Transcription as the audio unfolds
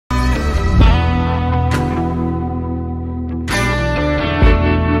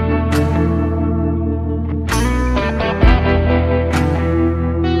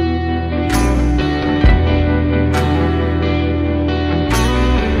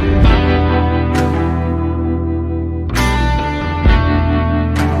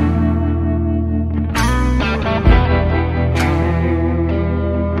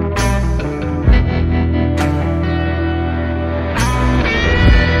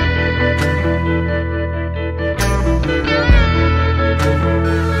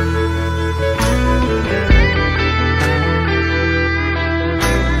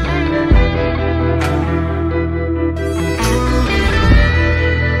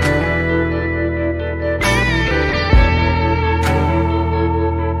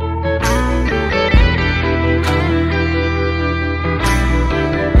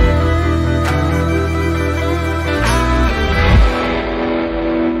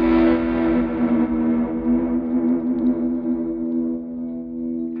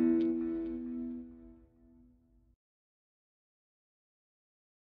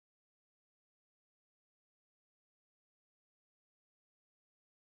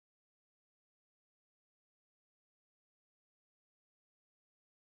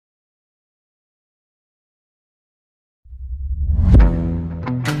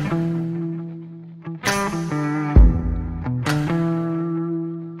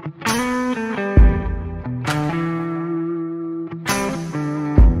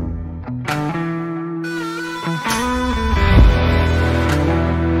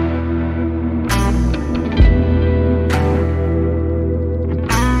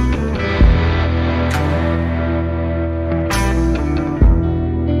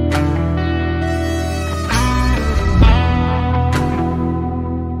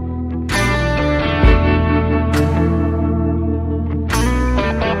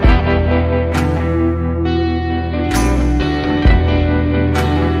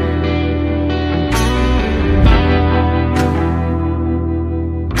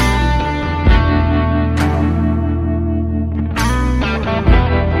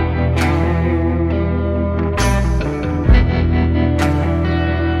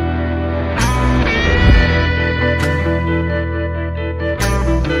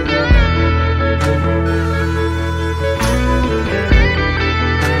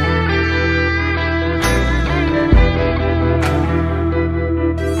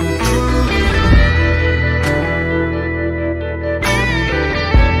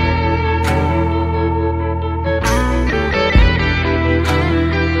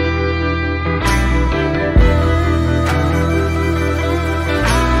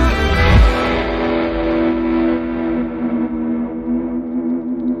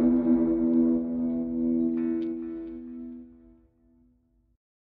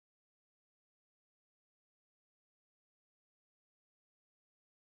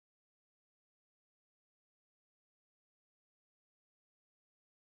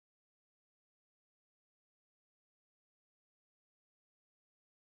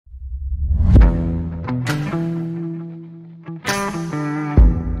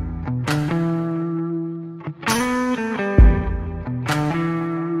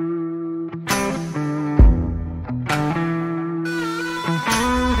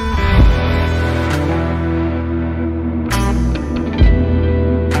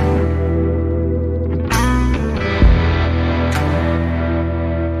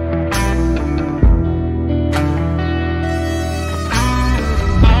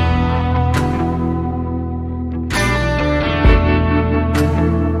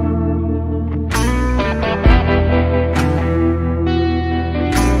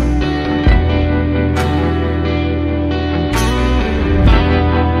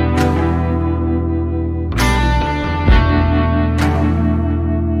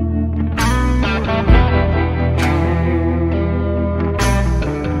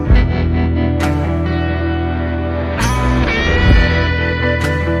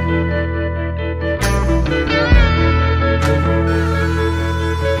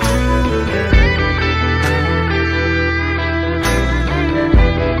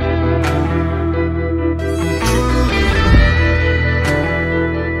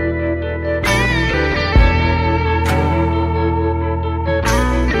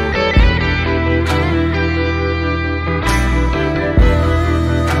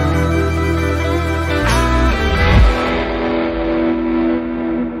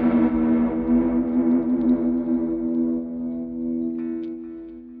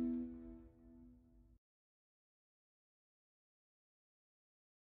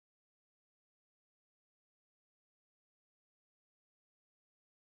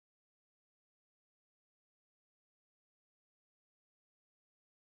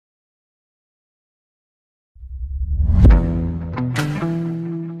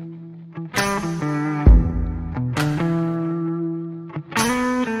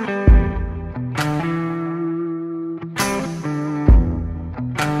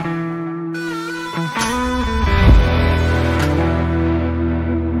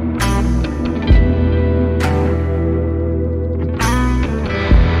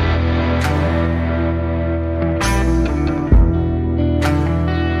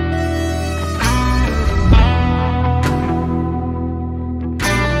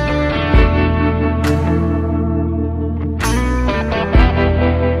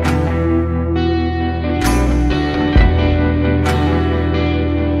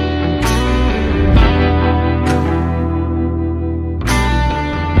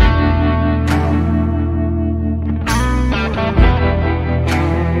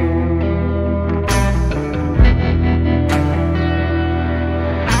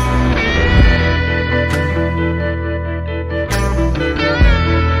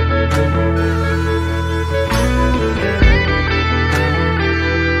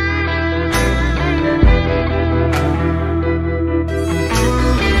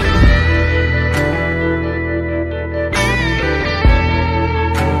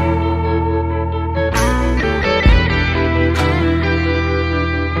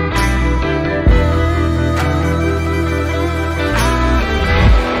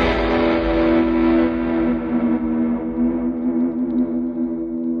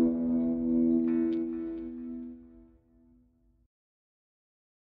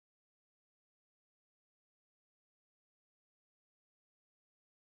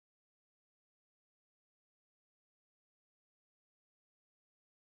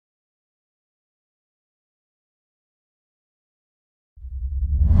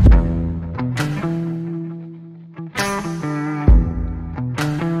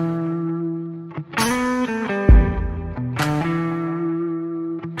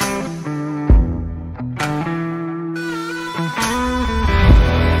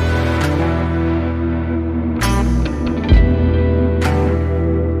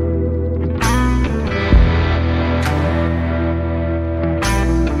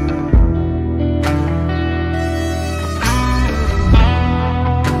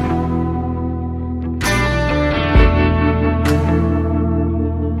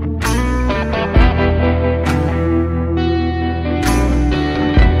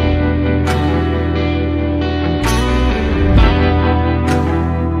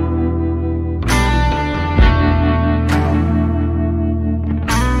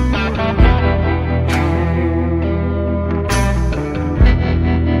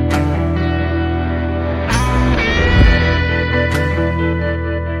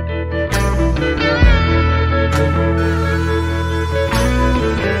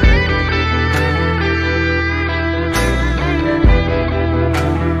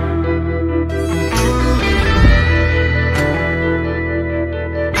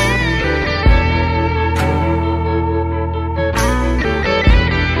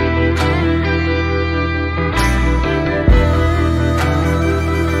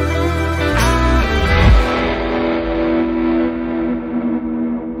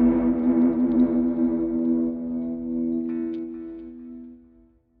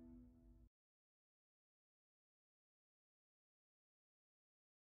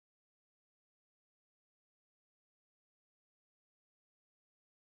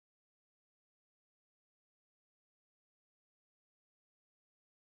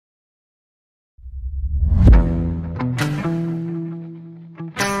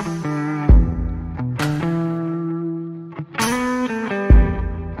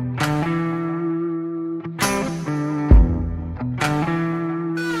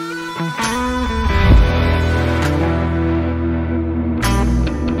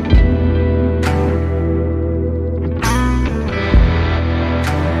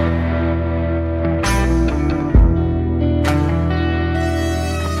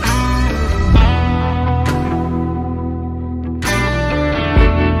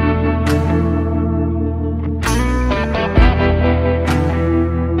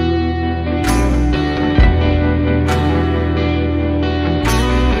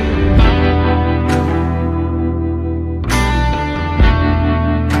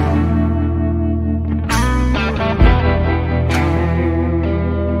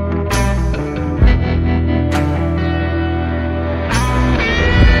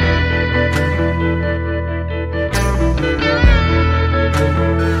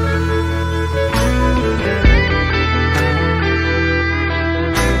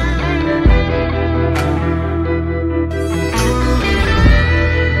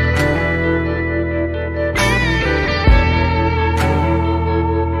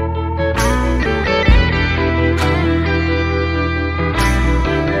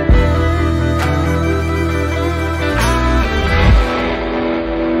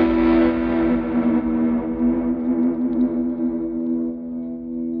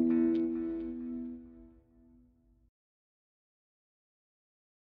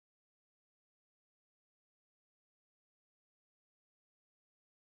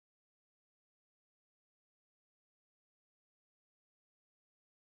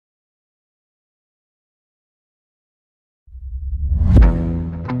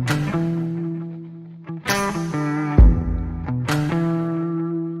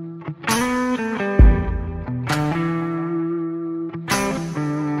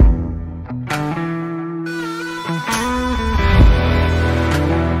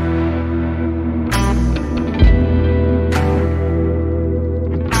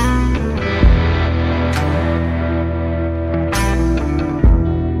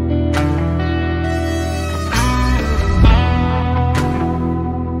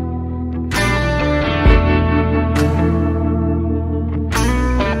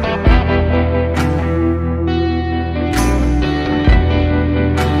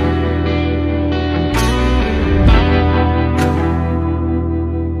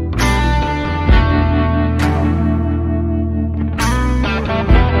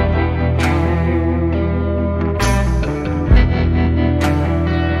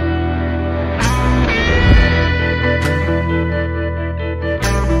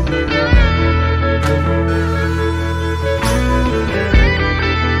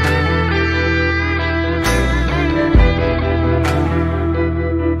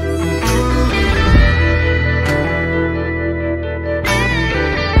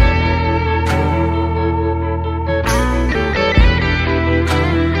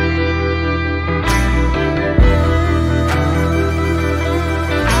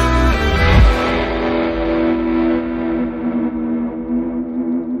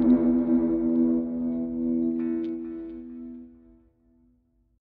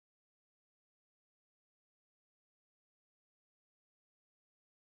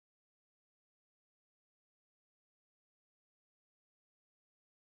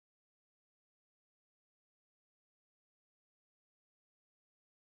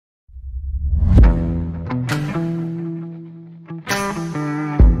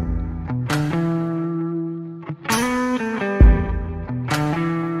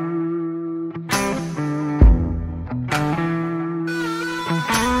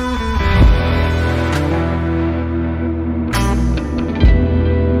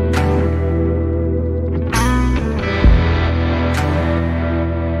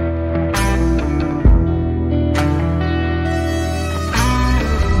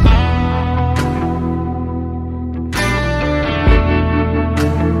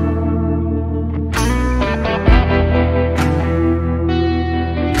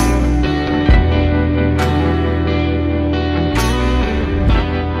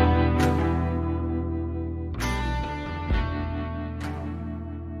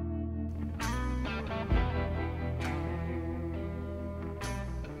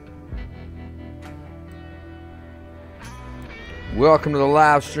Welcome to the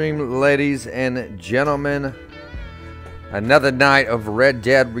live stream, ladies and gentlemen. Another night of Red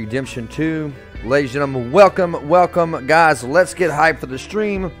Dead Redemption 2. Ladies and gentlemen, welcome, guys. Let's get hyped for the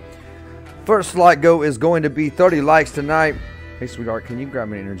stream. First like go is going to be 30 likes tonight. Hey, sweetheart, can you grab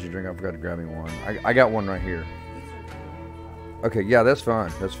me an energy drink? I forgot to grab me one. I got one right here. Okay, yeah, that's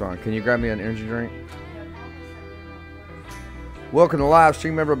fine. That's fine. Can you grab me an energy drink? Welcome to the live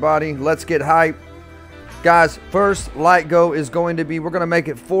stream, everybody. Let's get hyped. Guys, first like go is going to be, we're going to make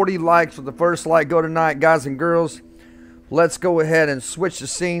it 40 likes for the first like go tonight, guys and girls. Let's go ahead and switch the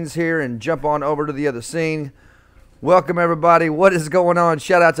scenes here and jump on over to the other scene. Welcome, everybody. What is going on?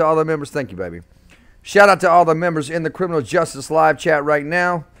 Shout out to all the members. Thank you, baby. Shout out to all the members in the Criminal Justice live chat right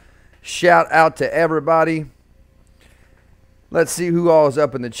now. Shout out to everybody. Let's see who all is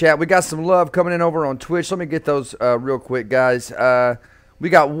up in the chat. We got some love coming in over on Twitch. Let me get those real quick, guys. We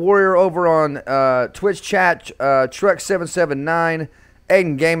got Warrior over on Twitch chat, Truck779,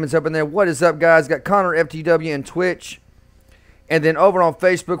 Aiden Gamez up in there. What is up, guys? Got Connor FTW in Twitch. And then over on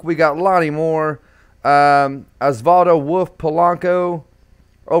Facebook, we got Lonnie Moore, Osvaldo Wolf Polanco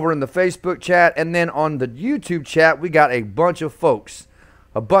over in the Facebook chat. And then on the YouTube chat, we got a bunch of folks.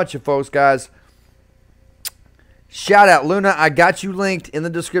 Guys. Shout out, Luna. I got you linked in the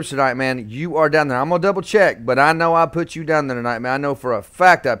description tonight, man. You are down there. I'm going to double check, but I know I put you down there tonight, man. I know for a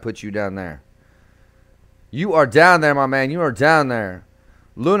fact I put you down there. You are down there, my man. You are down there.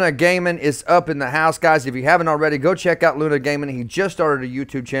 Luna Gaming is up in the house, guys. If you haven't already, go check out Luna Gaming. He just started a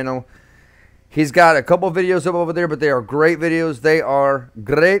YouTube channel. He's got a couple videos up over there, but they are great videos. They are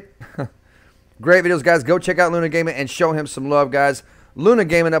great. Great videos, guys. Go check out Luna Gaming and show him some love, guys. Luna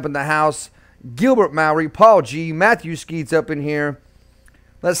Gaming up in the house. Gilbert Mowery, Paul G, Matthew Skead's up in here.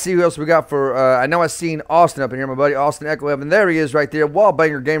 Let's see who else we got for, I know I've seen Austin up in here, my buddy Aiden Eckleberry. There he is right there.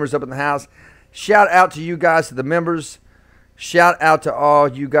 Walbanger Gamer's up in the house. Shout out to you guys, to the members. Shout out to all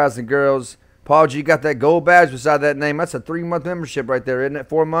you guys and girls. Paul G got that gold badge beside that name. That's a 3-month membership right there, isn't it?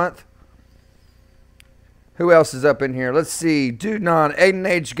 4-month? Who else is up in here? Let's see. Dude Non, Aiden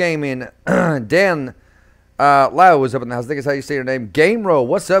H Gaming, Dan Lao was up in the house. I think that's how you say your name. Game Roll.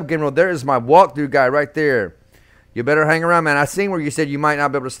 What's up, Game Roll? There is my walkthrough guy right there. You better hang around, man. I seen where you said you might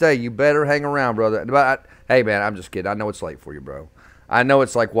not be able to stay. You better hang around, brother. But hey, man, I'm just kidding. I know it's late for you, bro. I know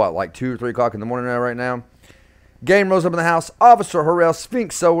it's like, what, like 2 or 3 o'clock in the morning now, right now? Game Roll's up in the house. Officer Harrell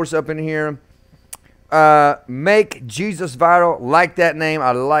Sphinx Sower's up in here. Make Jesus Viral. Like that name.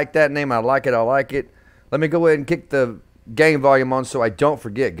 I like that name. I like it. I like it. Let me go ahead and kick the game volume on so I don't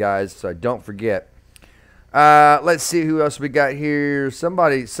forget, guys. So I don't forget. Let's see who else we got here. Some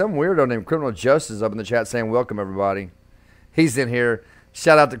weirdo named Criminal Justice up in the chat saying welcome, everybody. He's in here.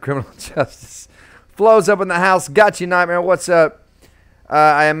 Shout out to Criminal Justice. Flo's up in the house. Got you, Nightmare. What's up?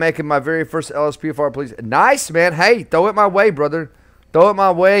 I am making my very first LSPDFR, please. Nice, man. Hey, throw it my way, brother. Throw it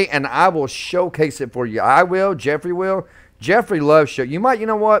my way, and I will showcase it for you. I will. Geoffrey will. Geoffrey loves show. You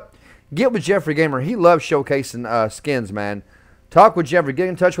know what? Get with Geoffrey Gamer. He loves showcasing skins, man. Talk with Geoffrey. Get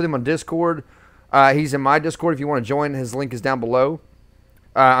in touch with him on Discord. He's in my Discord. If you want to join, his link is down below.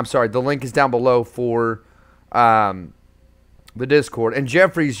 I'm sorry, the link is down below for the Discord. And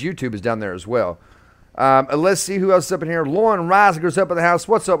Jeffrey's YouTube is down there as well. Let's see who else is up in here. Lauren Reisinger's up in the house.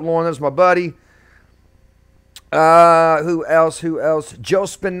 What's up, Lauren? There's my buddy. Who else? Joe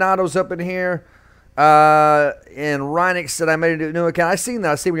Spinato's up in here. And Rynix said I made a new account. I seen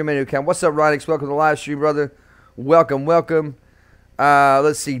that. I see when you made a new account. What's up, Rynix? Welcome to the live stream, brother. Welcome.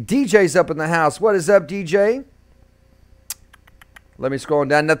 Let's see. DJ's up in the house. What is up, DJ? Let me scroll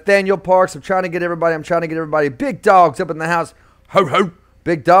down. Nathaniel Parks. I'm trying to get everybody. Big Dog's up in the house. Ho, ho.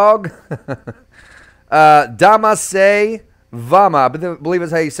 Big Dog. Damase Vama. I believe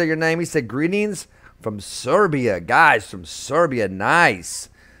that's how you say your name. He said greetings from Serbia. Guys, from Serbia. Nice.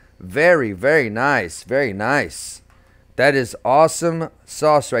 Very, very nice. Very nice. That is awesome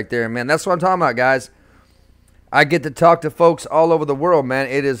sauce right there, man. That's what I'm talking about, guys. I get to talk to folks all over the world, man.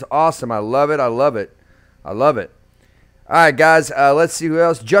 It is awesome. I love it. All right, guys. Let's see who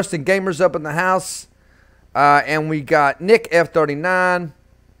else. Justin Gamer's up in the house. And we got Nick F39.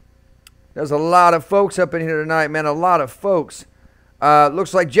 There's a lot of folks up in here tonight, man. A lot of folks.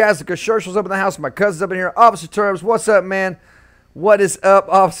 Looks like Jessica Scherchel's up in the house. My cousin's up in here. Officer Terms, what's up, man? What is up,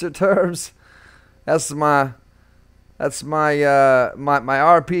 Officer Terms? That's my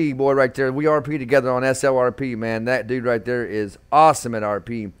RP boy right there. We RP together on SLRP, man. That dude right there is awesome at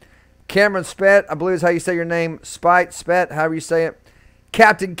RP. Cameron Spett, I believe is how you say your name. Spett, however you say it.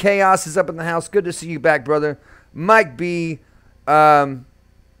 Captain Chaos is up in the house. Good to see you back, brother. Mike B.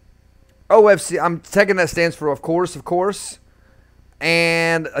 OFC, I'm taking that stands for of course.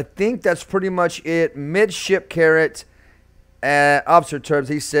 And I think that's pretty much it. Midship Carrot Officer Turbs,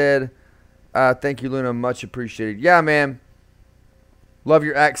 he said, thank you, Luna. Much appreciated. Yeah, man. Love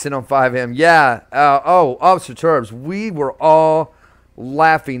your accent on 5M. Yeah. Oh, Officer Turbs, we were all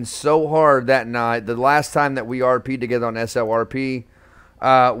laughing so hard that night. The last time that we RP'd together on SLRP,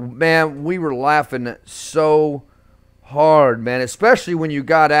 man, we were laughing so hard, man. Especially when you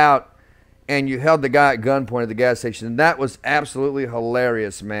got out and you held the guy at gunpoint at the gas station. And that was absolutely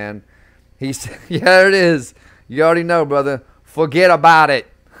hilarious, man. He said, yeah, there it is. You already know, brother. Forget about it.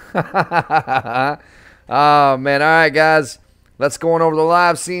 Oh, man. All right, guys. Let's go on over the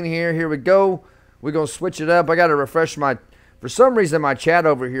live scene here. Here we go. We're going to switch it up. I got to refresh my... For some reason, my chat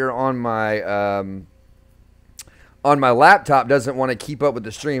over here on my laptop doesn't want to keep up with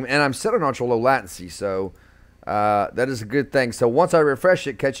the stream. And I'm set on ultra low latency, so that is a good thing. So once I refresh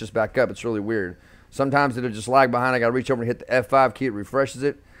it, it catches back up. It's really weird. Sometimes it'll just lag behind. I got to reach over and hit the F5 key. It refreshes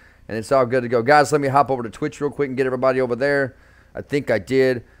it, and it's all good to go. Guys, let me hop over to Twitch real quick and get everybody over there. I think I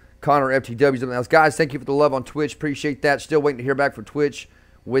did. Connor FTW, something else. Guys, thank you for the love on Twitch. Appreciate that. Still waiting to hear back from Twitch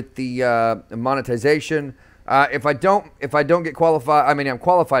with the monetization. If I don't get qualified, I mean, I'm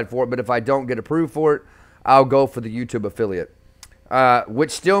qualified for it, but if I don't get approved for it, I'll go for the YouTube affiliate. Which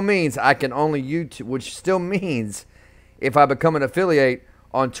still means I can only YouTube, which still means if I become an affiliate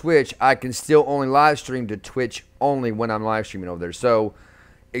on Twitch, I can still only live stream to Twitch only when I'm live streaming over there. So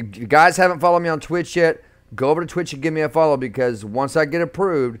if you guys haven't followed me on Twitch yet, go over to Twitch and give me a follow, because once I get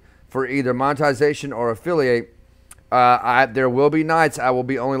approved for either monetization or affiliate, there will be nights I will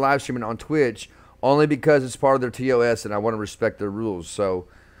be only live streaming on Twitch, only because it's part of their TOS and I want to respect their rules. So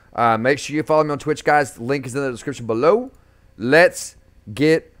make sure you follow me on Twitch, guys. The link is in the description below. Let's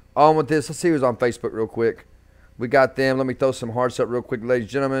get on with this. Let's see who's on Facebook real quick. We got them. Let me throw some hearts up real quick, ladies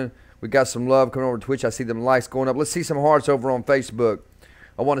and gentlemen. We got some love coming over to Twitch. I see them likes going up. Let's see some hearts over on Facebook.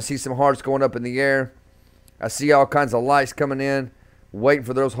 I want to see some hearts going up in the air. I see all kinds of likes coming in. Waiting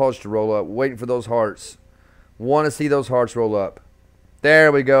for those hearts to roll up. Waiting for those hearts. Want to see those hearts roll up.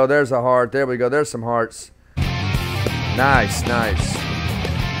 There we go. There's a heart. There we go. There's some hearts. Nice, nice.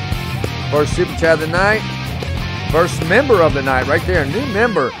 First super chat of the night. First member of the night right there. New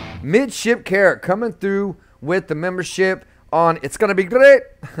member. Midship Carrot coming through with the membership on It's Gonna Be Great.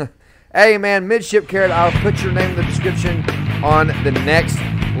 Hey, man, Midship Carrot, I'll put your name in the description on the next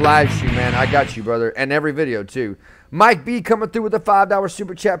live stream, man. I got you, brother. And every video, too. Mike B coming through with a $5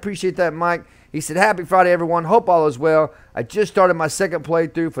 super chat. Appreciate that, Mike. He said, happy Friday, everyone. Hope all is well. I just started my second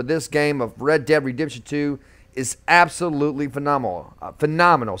playthrough for this game of Red Dead Redemption 2. It's absolutely phenomenal.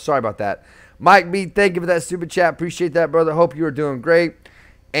 Phenomenal. Sorry about that. Mike B, thank you for that super chat. Appreciate that, brother. Hope you are doing great.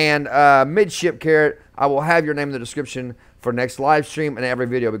 And Midship Carrot, I will have your name in the description for next live stream and every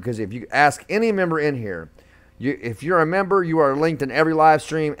video, because if you ask any member in here, if you're a member, you are linked in every live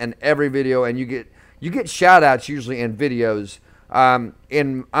stream and every video, and you get shout outs usually in videos.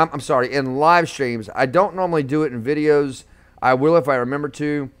 In live streams. I don't normally do it in videos. I will if I remember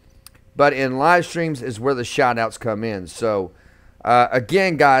to, but in live streams is where the shout outs come in. So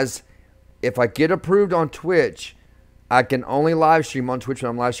again, guys, if I get approved on Twitch, I can only live stream on Twitch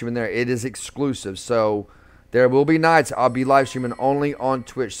when I'm live streaming there. It is exclusive. So there will be nights I'll be live streaming only on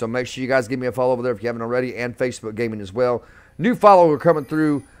Twitch. So make sure you guys give me a follow over there if you haven't already, and Facebook Gaming as well. New follower coming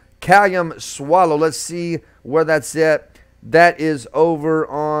through, Callium Swallow. Let's see where that's at. That is over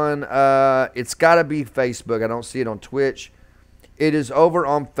on, it's got to be Facebook. I don't see it on Twitch. It is over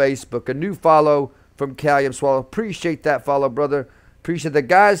on Facebook. A new follow from Callium Swallow. Appreciate that follow, brother. Appreciate that.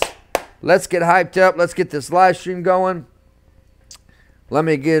 Guys, let's get hyped up. Let's get this live stream going. Let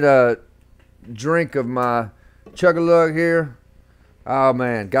me get a drink of my chug-a-lug here. Oh,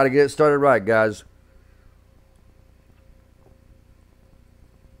 man. Got to get it started right, guys.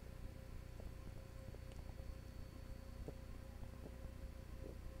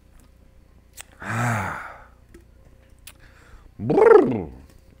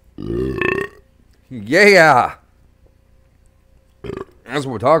 Yeah. That's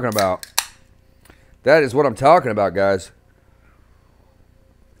what we're talking about. That is what I'm talking about, guys.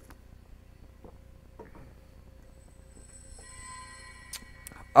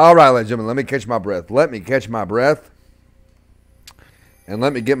 All right, ladies and gentlemen, let me catch my breath. Let me catch my breath. And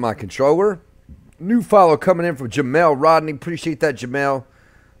let me get my controller. New follow coming in from Jamel Rodney. Appreciate that, Jamel.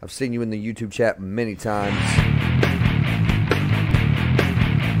 I've seen you in the YouTube chat many times.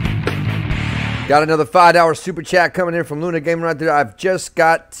 Got another $5 super chat coming in from Luna Gamer right there. I've just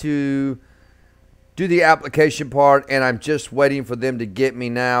got to do the application part, and I'm just waiting for them to get me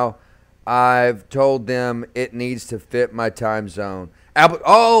now. I've told them it needs to fit my time zone.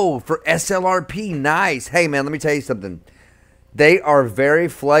 Oh, for SLRP, nice. Hey, man, let me tell you something. They are very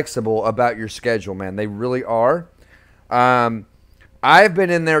flexible about your schedule, man. They really are. I've been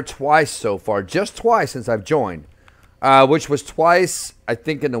in there twice so far, just twice since I've joined, which was twice, I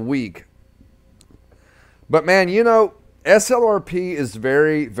think, in a week. But, man, you know, SLRP is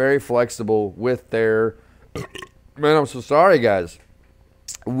very, very flexible with their... Man, I'm so sorry, guys.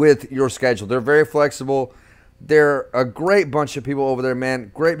 With your schedule. They're very flexible. They're a great bunch of people over there,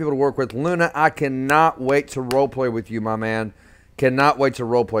 man. Great people to work with. Luna, I cannot wait to roleplay with you, my man. Cannot wait to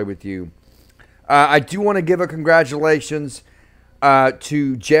roleplay with you. I do want to give a congratulations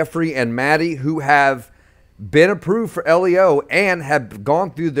to Geoffrey and Matty, who have been approved for LEO and have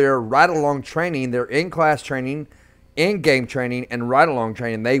gone through their ride-along training, their in-class training, in-game training, and ride-along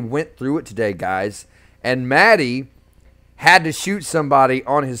training. They went through it today, guys. And Matty had to shoot somebody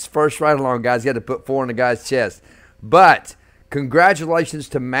on his first ride-along, guys. He had to put 4 in the guy's chest. But congratulations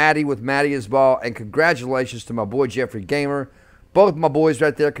to Matty with MattyIsBall, and congratulations to my boy Geoffrey Gamer. Both my boys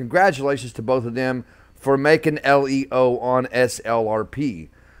right there. Congratulations to both of them for making LEO on SLRP.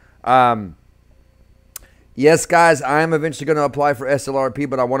 Yes, guys, I am eventually going to apply for SLRP,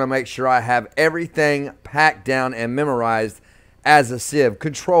 but I want to make sure I have everything packed down and memorized as a Civ,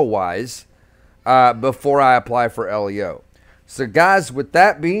 control-wise, before I apply for LEO. So, guys, with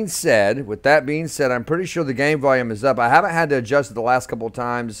that being said, I'm pretty sure the game volume is up. I haven't had to adjust it the last couple of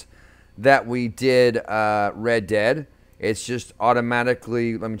times that we did Red Dead. It's just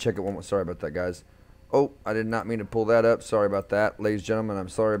automatically, let me check it one more. Sorry about that, guys. Oh, I did not mean to pull that up. Sorry about that, ladies and gentlemen. I'm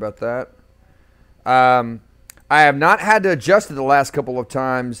sorry about that. I have not had to adjust it the last couple of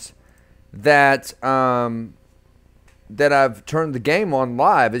times that that I've turned the game on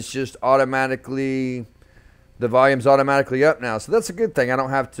live. It's just automatically, the volume's automatically up now. So that's a good thing. I don't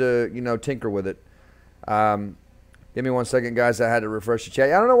have to, you know, tinker with it. Give me 1 second, guys. I had to refresh the chat.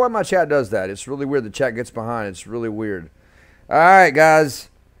 I don't know why my chat does that. It's really weird. The chat gets behind. It's really weird. All right, guys.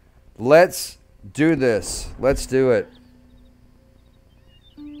 Let's do this. Let's do it.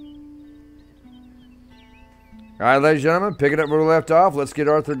 All right, ladies and gentlemen, picking up where we left off. Let's get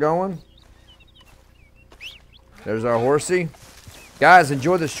Arthur going. There's our horsey. Guys,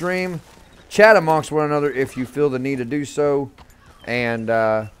 enjoy the stream. Chat amongst one another if you feel the need to do so. And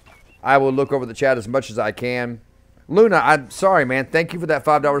I will look over the chat as much as I can. Luna, I'm sorry, man. Thank you for that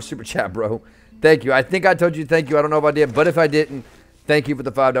 $5 super chat, bro. Thank you. I think I told you thank you. I don't know if I did, but if I didn't, thank you for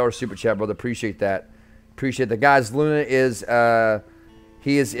the $5 super chat, brother. Appreciate that. Appreciate that. Guys, Luna is...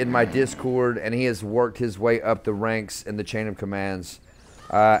 he is in my Discord, and he has worked his way up the ranks in the chain of commands.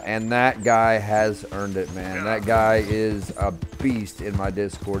 And that guy has earned it, man. That guy is a beast in my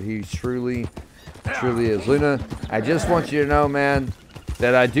Discord. He truly, truly is. Luna, I just want you to know, man,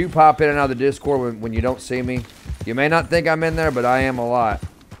 that I do pop in and out of the Discord when you don't see me. You may not think I'm in there, but I am a lot.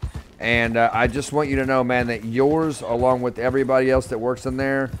 And I just want you to know, man, that yours, along with everybody else that works in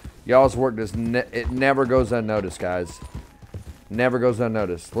there, y'all's work does it never goes unnoticed, guys. Never goes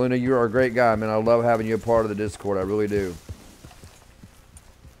unnoticed. Luna, you are a great guy, man. I love having you a part of the Discord. I really do.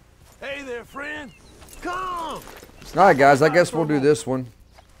 Hey there, friend. Come. All right, guys. I guess we'll do this one.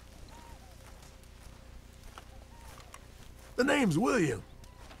 The name's William.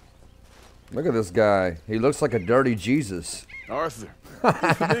 Look at this guy. He looks like a dirty Jesus. Arthur. You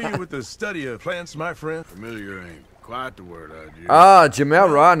familiar with the study of plants, my friend? Familiar ain't quite the word I use.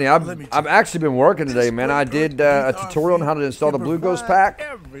 Jamel Rodney. I've actually been working today, man. I did a tutorial on how to install the Blue Ghost pack.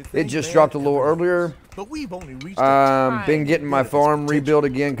 It just dropped a little earlier. Been getting my farm rebuilt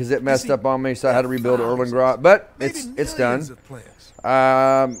again because it messed up on me, so I had to rebuild Erlengrot. But it's done. So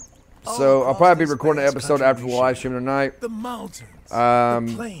I'll probably be recording an episode after the live stream tonight. The mountains,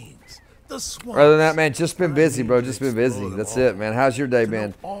 the plains, the swamps. Other than that, man, just been busy, bro. Just been busy. That's it, man. How's your day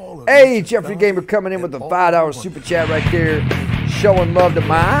been? Hey, Geoffrey Gamer coming in with a $5 super chat right there, showing love to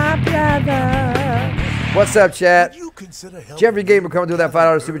my brother. What's up, chat? Geoffrey Gamer coming through that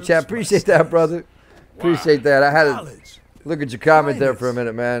 $5 super chat. Appreciate that, brother. Appreciate that. I had to look at your comment there for a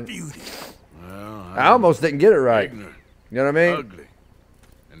minute, man. I almost didn't get it right. You know what I mean? Ugly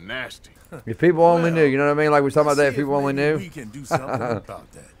and nasty. If people only knew, you know what I mean? Like we was talking about that, if people only knew. We can do something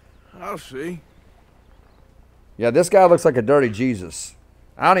about that. I'll see. Yeah, this guy looks like a dirty Jesus.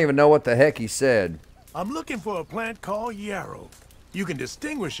 I don't even know what the heck he said. I'm looking for a plant called yarrow. You can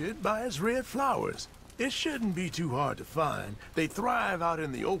distinguish it by its red flowers. It shouldn't be too hard to find. They thrive out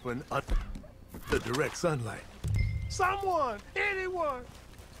in the open under the direct sunlight. Someone! Anyone!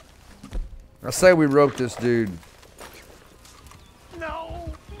 I say we rope this dude. No!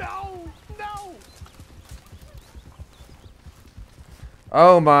 No! No!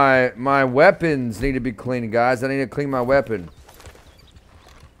 Oh, my weapons need to be cleaned, guys. I need to clean my weapon.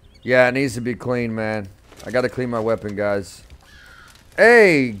 Yeah, it needs to be clean, man. I got to clean my weapon, guys.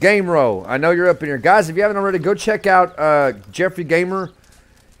 Hey, Game Row. I know you're up in here. Guys, if you haven't already, go check out Geoffrey Gamer.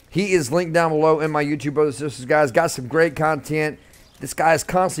 He is linked down below in my YouTube, brothers and sisters, guys. Got some great content. This guy is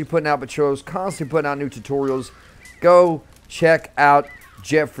constantly putting out patrols, constantly putting out new tutorials. Go check out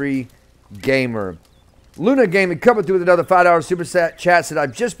Geoffrey Gamer. Luna Gaming coming through with another $5 super chat. Said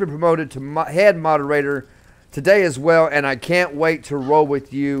I've just been promoted to head moderator today as well, and I can't wait to roll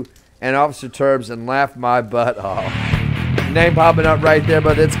with you and Officer Turbs and laugh my butt off. Name popping up right there,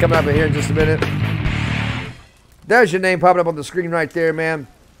 but it's coming up in here in just a minute. There's your name popping up on the screen right there, man.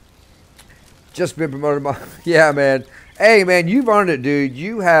 Just been promoted by... Yeah, man. Hey, man, you've earned it, dude.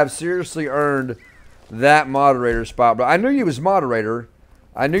 You have seriously earned that moderator spot. But I knew you was moderator.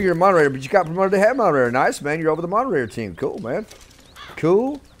 I knew you were moderator, but you got promoted to head moderator. Nice, man. You're over the moderator team. Cool, man.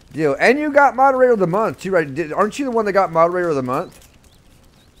 Cool deal. And you got moderator of the month, too, right? Aren't you the one that got moderator of the month?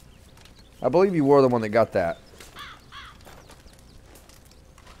 I believe you were the one that got that.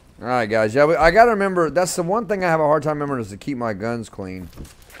 All right, guys. Yeah, I got to remember, that's the one thing I have a hard time remembering is to keep my guns clean.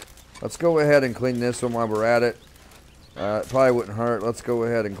 Let's go ahead and clean this one while we're at it. It probably wouldn't hurt. Let's go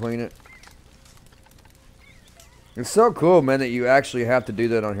ahead and clean it. It's so cool, man, that you actually have to do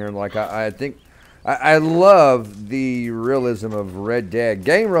that on here. And like, I think, I love the realism of Red Dead.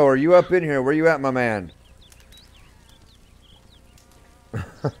 Game Row, are you up in here? Where you at, my man?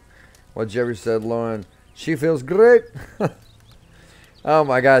 What Jeffrey said, Lauren, she feels great. Oh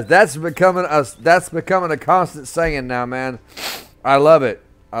my gosh, that's becoming a constant saying now, man. I love it.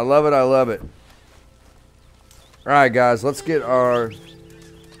 I love it. I love it. All right, guys, let's get our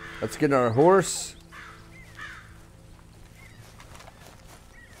horse.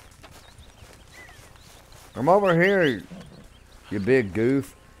 I'm over here, you big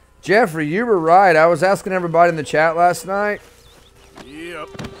goof. Jeffrey, you were right. I was asking everybody in the chat last night. Yep.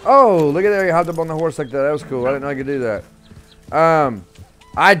 Oh, look at there. You hopped up on the horse like that. That was cool. I didn't know I could do that.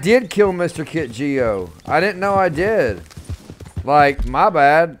 I did kill Mr. Kit Geo. I didn't know I did. Like, my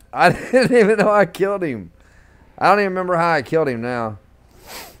bad. I didn't even know I killed him. I don't even remember how I killed him now.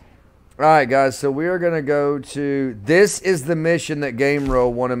 Alright, guys. So we are going to go to... This is the mission that Game Row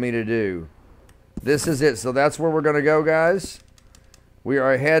wanted me to do. This is it. So that's where we're going to go, guys. We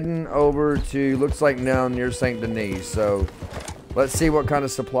are heading over to... Looks like now near St. Denis. So... Let's see what kind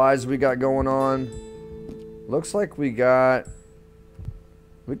of supplies we got going on. Looks like we got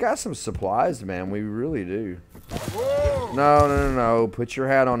some supplies, man. We really do. Whoa. No. Put your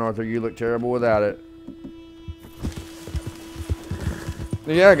hat on, Arthur. You look terrible without it.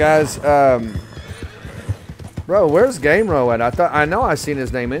 Yeah, guys. Bro, where's Game Row at? I know I seen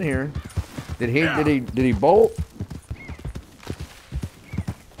his name in here. Did he bolt?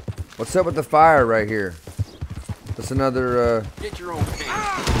 What's up with the fire right here? That's another, Get your own case.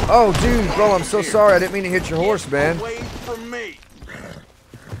 Oh, dude, bro, I'm so sorry. I didn't mean to hit your horse, man. Away from me.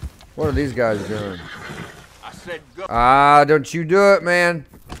 What are these guys doing? I said go. Don't you do it, man.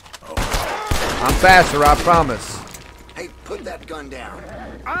 I'm faster, I promise. Hey, put that gun down.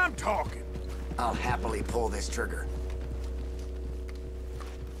 I'm talking. I'll happily pull this trigger.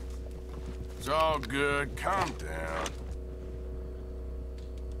 It's all good. Calm down.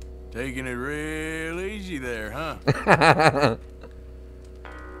 Taking it real easy there, huh?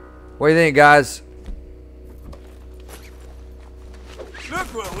 What do you think, guys? Look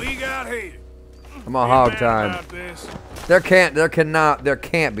what we got here. I'm on hog time. There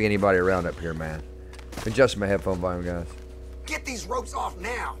can't be anybody around up here, man. Adjust my headphone volume, guys. Get these ropes off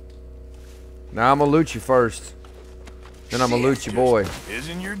now. Now I'm gonna loot you first. Then I'm gonna loot your boy.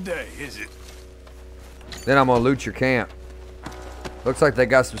 Isn't your day, is it? Then I'm gonna loot your camp. Looks like they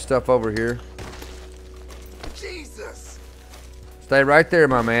got some stuff over here. Jesus. Stay right there,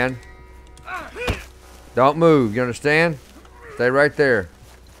 my man. Don't move, you understand? Stay right there.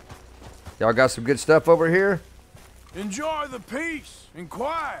 Y'all got some good stuff over here? Enjoy the peace and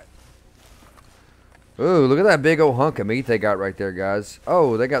quiet. Ooh, look at that big old hunk of meat they got right there, guys.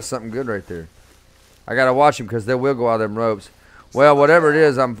 Oh, they got something good right there. I gotta watch them because they will go out of them ropes. Well, whatever it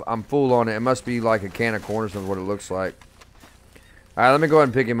is, I'm full on it. It must be like a can of corn or something, what it looks like. All right, let me go ahead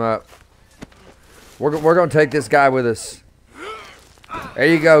and pick him up. We're going to take this guy with us. There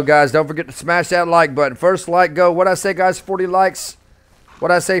you go, guys. Don't forget to smash that like button. First like go. What'd I say, guys? 40 likes.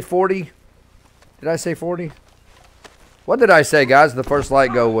 What'd I say, 40? Did I say 40? What did I say, guys? The first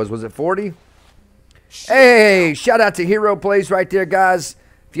like go was it 40? Hey, shout out to HeroPlayz right there, guys.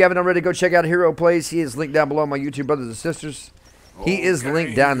 If you haven't already, go check out HeroPlayz. He is linked down below, my YouTube brothers and sisters. He is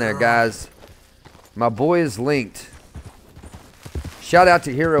linked down there, guys. My boy is linked. Shout out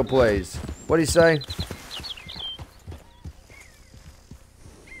to HeroPlayz. What'd he say?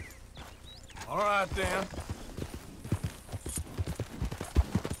 All right, then.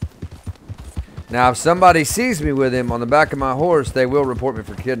 Now, if somebody sees me with him on the back of my horse, they will report me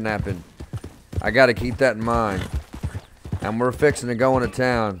for kidnapping. I got to keep that in mind. And we're fixing to go into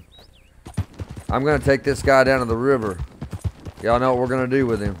town. I'm going to take this guy down to the river. Y'all know what we're going to do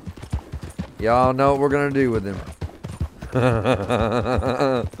with him. Y'all know what we're going to do with him. I'm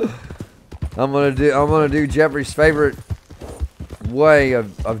gonna do Geoffrey's favorite way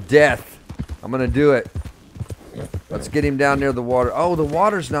of death. I'm gonna do it. Let's get him down near the water. Oh, the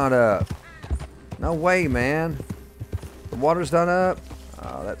water's not up. No way, man. The water's not up.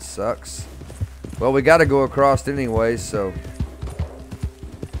 Oh, that sucks. Well, we got to go across anyway, so.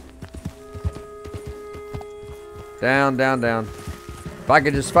 Down, down, down. If I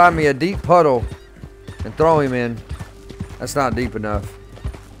could just find me a deep puddle and throw him in. That's not deep enough.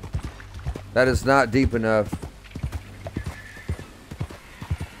 That is not deep enough.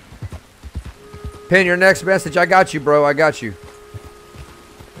 Pin your next message. I got you, bro. I got you.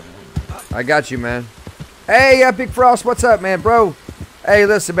 I got you, man. Hey, Epic Frost. What's up, man, bro? Hey,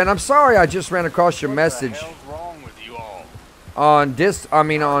 listen, man. I'm sorry I just ran across your message on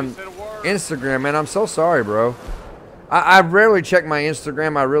Instagram, man. I'm so sorry, bro. I rarely check my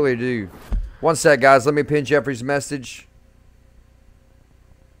Instagram. I really do. One sec, guys. Let me pin Geoffrey's message.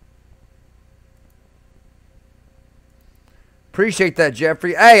 Appreciate that,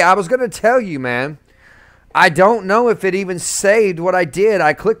 Geoffrey. Hey, I was going to tell you, man. I don't know if it even saved what I did.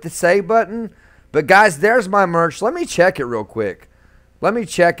 I clicked the save button. But, guys, there's my merch. Let me check it real quick. Let me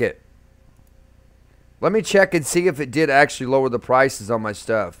check it. Let me check and see if it did actually lower the prices on my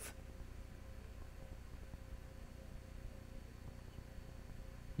stuff.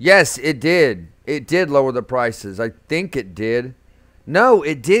 Yes, it did. It did lower the prices. I think it did. No,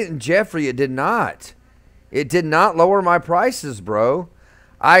 it didn't, Geoffrey. It did not. It did not lower my prices, bro.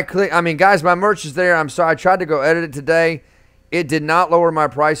 I mean, guys, my merch is there. I'm sorry. I tried to go edit it today. It did not lower my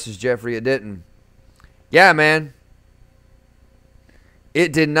prices, Geoffrey. It didn't. Yeah, man.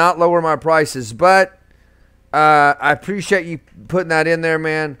 It did not lower my prices, but I appreciate you putting that in there,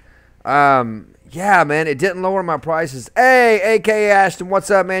 man. Yeah, man, it didn't lower my prices. Hey, A.K. Ashton, what's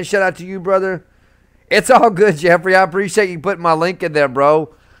up, man? Shout out to you, brother. It's all good, Geoffrey. I appreciate you putting my link in there,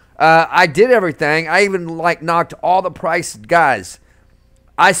 bro. I did everything. I even, like, knocked all the prices. Guys,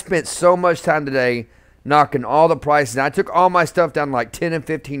 I spent so much time today knocking all the prices. I took all my stuff down like $10 and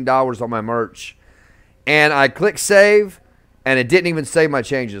 $15 on my merch. And I clicked save, and it didn't even save my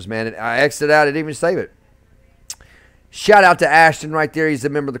changes, man. I exited out. It didn't even save it. Shout out to Ashton right there. He's a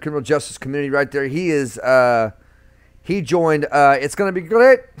member of the criminal justice community right there. He is, he joined, it's going to be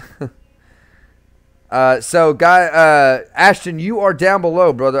great. So, Ashton, you are down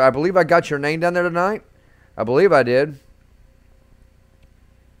below, brother. I believe I got your name down there tonight. I believe I did.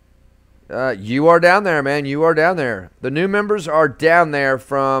 You are down there, man. You are down there. The new members are down there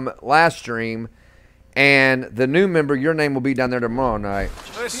from last stream. And the new member, your name will be down there tomorrow night.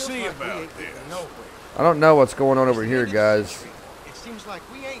 Let's see about this. I don't know what's going on over here, guys. It seems like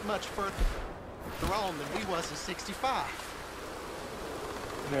we ain't much further on than we was in 65.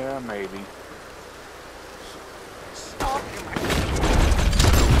 Yeah, maybe. Stop.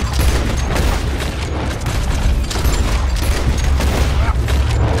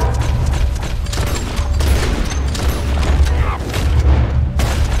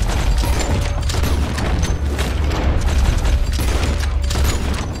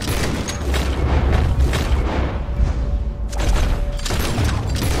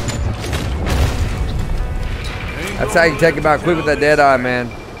 That's how you take him out quick with that dead eye, man.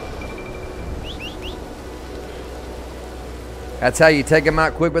 That's how you take him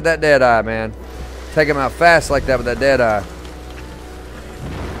out quick with that dead eye, man. Take him out fast like that with that dead eye.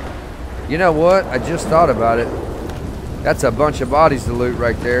 You know what? I just thought about it. That's a bunch of bodies to loot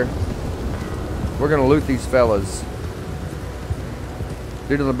right there. We're going to loot these fellas.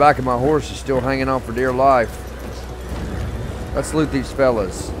 Dude on the back of my horse is still hanging on for dear life. Let's loot these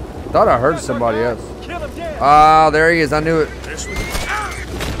fellas. Thought I heard somebody else. Ah, there he is. I knew it. Ooh,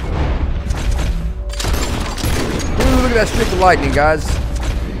 look at that streak of lightning, guys.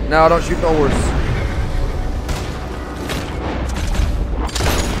 No, don't shoot the horse.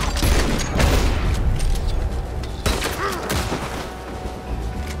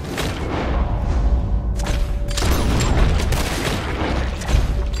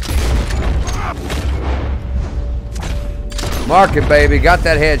 Mark it, baby. Got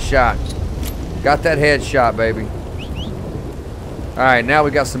that headshot. Got that headshot, baby. Alright, now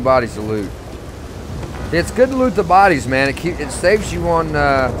we got some bodies to loot. It's good to loot the bodies, man. It saves you on,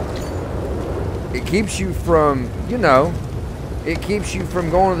 it keeps you from, you know, it keeps you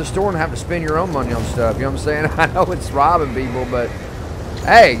from going to the store and having to spend your own money on stuff. You know what I'm saying? I know it's robbing people, but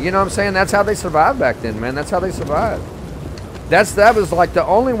Hey, you know what I'm saying? That's how they survived back then, man. That's how they survived. That was like the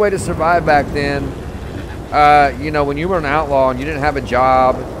only way to survive back then. You know, when you were an outlaw and you didn't have a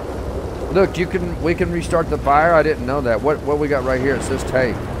job. Look, we can restart the fire. I didn't know that. What we got right here? It says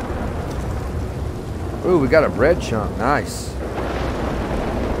take. Ooh, we got a bread chunk. Nice.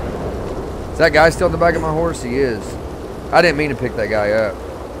 Is that guy still in the back of my horse? He is. I didn't mean to pick that guy up.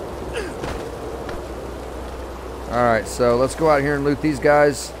 Alright, so let's go out here and loot these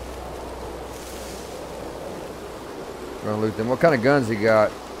guys. We're gonna loot them. What kind of guns he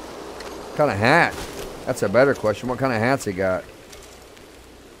got? What kind of hat? That's a better question. What kind of hats he got?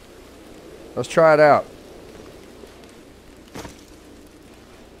 Let's try it out.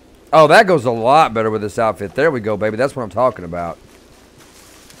 Oh, that goes a lot better with this outfit. There we go, baby. That's what I'm talking about.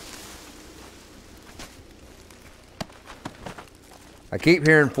 I keep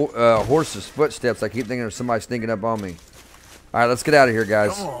hearing horses' footsteps. I keep thinking there's somebody sneaking up on me. All right, let's get out of here,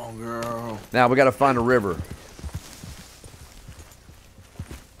 guys. Come on, girl. Now, we got to find a river.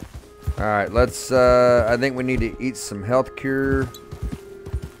 All right, let's... I think we need to eat some health cure.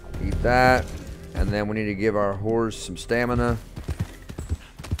 Eat that. And then we need to give our horse some stamina.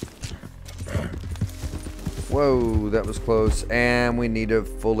 Whoa, that was close. And we need to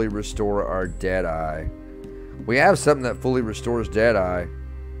fully restore our Deadeye. We have something that fully restores Deadeye.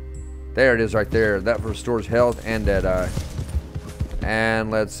 There it is right there. That restores health and Deadeye. And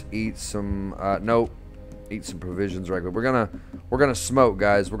let's eat some... nope. Eat some provisions right quick. We're gonna smoke,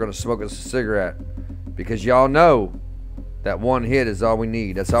 guys. We're gonna smoke us a cigarette. Because y'all know that one hit is all we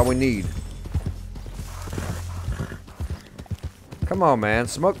need. That's all we need. Come on, man.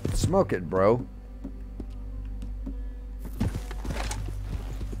 Smoke it, bro.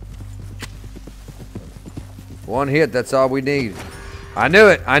 One hit, that's all we need. I knew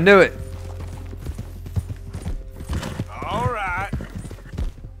it. I knew it. All right.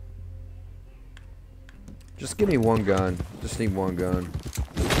 Just give me one gun. Just need one gun.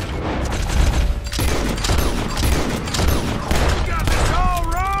 You got this all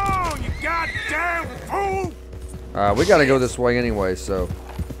wrong, you goddamn fool! We gotta go this way anyway, so.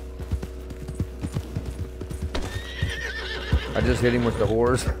 I just hit him with the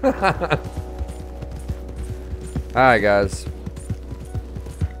horse. Alright, guys.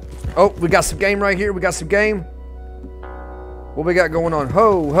 Oh, we got some game right here. We got some game. What we got going on?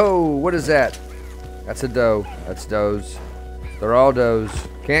 Ho, ho. What is that? That's a doe. That's does. They're all does.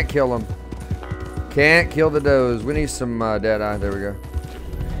 Can't kill them. Can't kill the does. We need some Deadeye. There we go.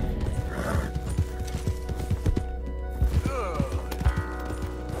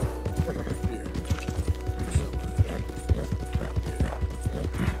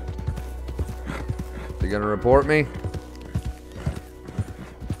 Gonna report me?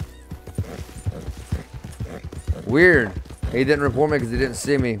 Weird. He didn't report me because he didn't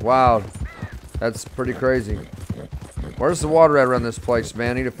see me. Wow. That's pretty crazy. Where's the water at around this place, man?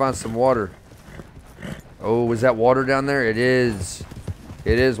 I need to find some water. Oh, is that water down there? It is.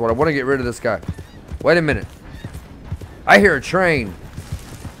 It is water. I want to get rid of this guy. Wait a minute. I hear a train.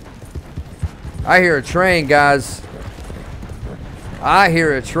 I hear a train, guys. I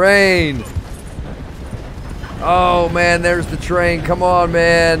hear a train. Oh, man, there's the train. Come on,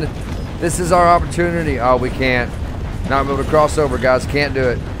 man. This is our opportunity. Oh, we can't. Not able to cross over, guys. Can't do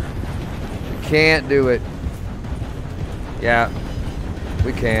it. Can't do it. Yeah,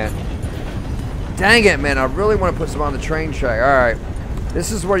 we can't. Dang it, man. I really want to put some on the train track. All right.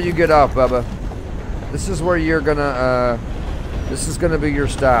 This is where you get off, Bubba. This is where you're going to, this is going to be your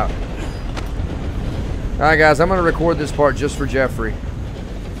stop. All right, guys. I'm going to record this part just for Geoffrey.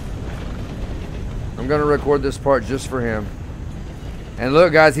 I'm going to record this part just for him. And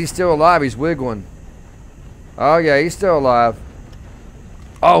look, guys, he's still alive. He's wiggling. Oh, yeah, he's still alive.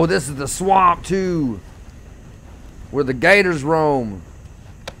 Oh, this is the swamp, too. Where the gators roam.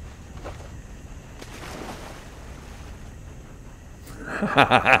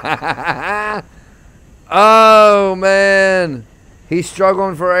 Oh, man. He's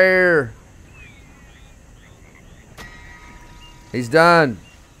struggling for air. He's done.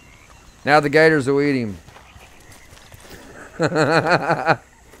 Now the gators will eat him.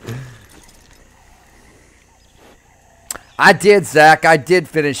 I did, Zach. I did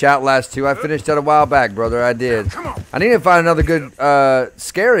finish Outlast 2. I finished that a while back, brother. I did. I need to find another good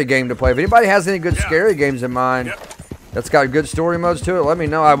scary game to play. If anybody has any good scary games in mind that's got good story modes to it, let me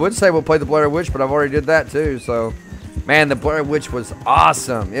know. I would say we'll play the Blair Witch, but I've already did that too. So, man, the Blair Witch was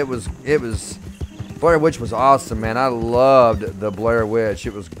awesome. It was Blair Witch was awesome, man. I loved the Blair Witch.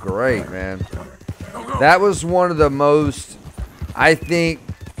 It was great, man. That was one of the most, I think,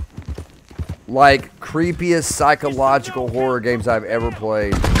 like creepiest psychological horror games I've ever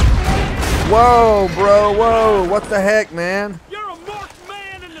played. Whoa, bro, whoa, what the heck, man? You're a marked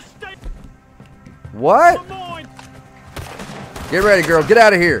man in the state. What? Get ready, girl. Get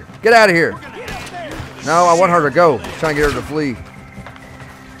out of here. Get out of here. No, I want her to go. I'm trying to get her to flee.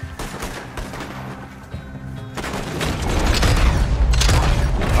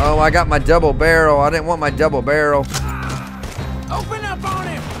 Oh, I got my double barrel. I didn't want my double barrel. Open up on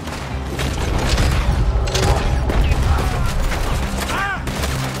him.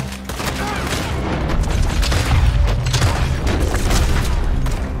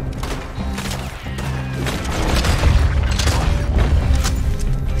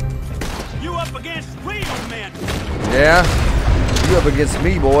 You up against real men. Yeah? You up against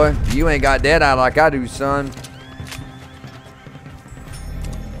me, boy. You ain't got dead eye like I do, son.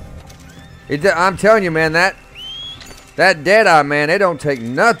 I'm telling you, man, that dead eye, man, it don't take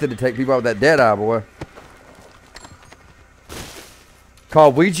nothing to take people out with that dead eye, boy.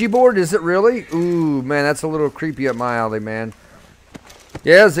 Called Ouija board? Is it really? Ooh, man, that's a little creepy up my alley, man.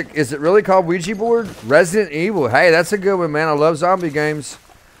 Yeah, is it really called Ouija board? Resident Evil. Hey, that's a good one, man. I love zombie games.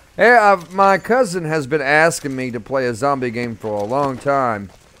 Hey, my cousin has been asking me to play a zombie game for a long time.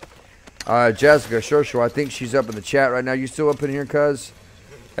 Jessica Sure, I think she's up in the chat right now. You still up in here, cuz?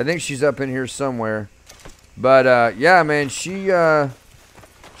 I think she's up in here somewhere. But yeah, man, she's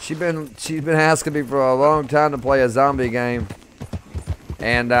been asking me for a long time to play a zombie game.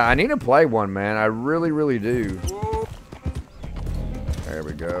 And I need to play one, man. I really, really do. There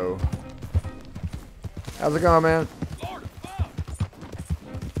we go. How's it going, man?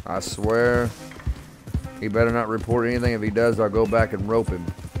 I swear, he better not report anything. If he does, I'll go back and rope him.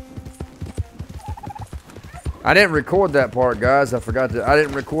 I didn't record that part, guys. I forgot to. I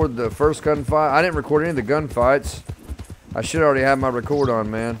didn't record the first gunfight. I didn't record any of the gunfights. I should already have my record on,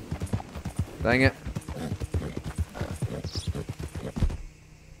 man. Dang it.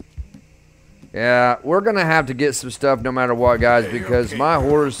 Yeah, we're going to have to get some stuff no matter what, guys, because my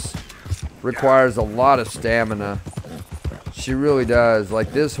horse requires a lot of stamina. She really does.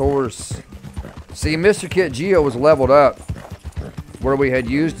 Like, this horse... See, Mr. Kit Geo was leveled up where we had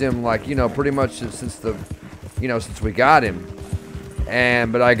used him, like, you know, pretty much since the... You know, since we got him.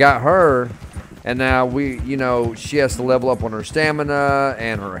 But I got her, and now you know, she has to level up on her stamina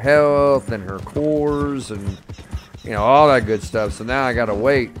and her health and her cores and, you know, all that good stuff. So now I gotta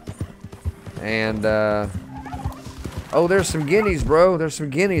wait. And, oh, there's some guineas, bro. There's some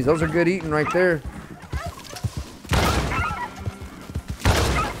guineas. Those are good eating right there.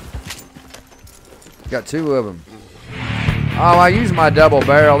 Got 2 of them. Oh, I used my double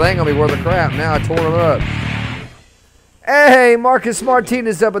barrel. They ain't gonna be worth a crap now. I tore them up. Hey, Marcus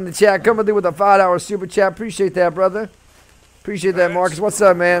Martinez up in the chat. Coming through with a $5 super chat. Appreciate that, brother. Appreciate that, Marcus. What's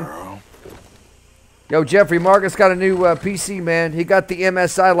up, man? Yo, Jeffrey, Marcus got a new PC, man. He got the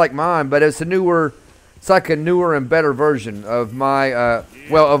MSI like mine, but it's a newer, it's like a newer and better version of my,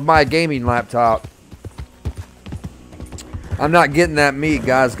 well, of my gaming laptop. I'm not getting that meat,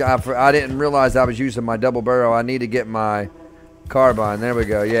 guys. I didn't realize I was using my double barrel. I need to get my carbine. There we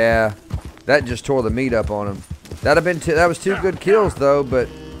go. Yeah, that just tore the meat up on him. That was 2 good kills though, but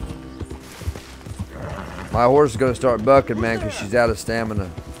my horse is gonna start bucking, man, because she's out of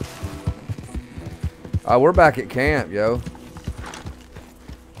stamina. We're back at camp, yo.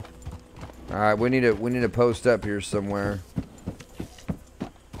 All right, we need to post up here somewhere.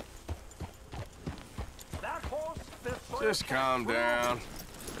 Just calm down.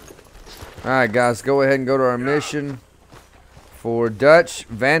 All right, guys, go ahead and go to our mission for Dutch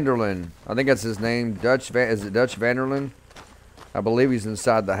Vanderlyn. I think that's his name. Is it Dutch Vanderlyn? I believe he's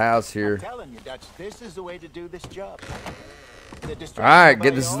inside the house here. I'm telling you, Dutch, this is the way to do this job. All right,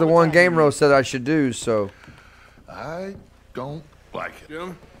 this is the one Game Row said I should do. So I don't like it.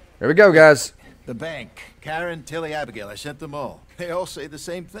 Jim? here we go, guys. The bank, Karen, Tilly, Abigail, I sent them all. They all say the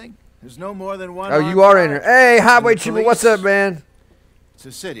same thing. There's no more than one. Oh, you are in here. Hey, Highway Trooper, what's up, man? It's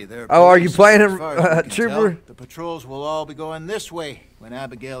a city. There. Oh, are you playing as far as we can Trooper? tell. The patrols will all be going this way when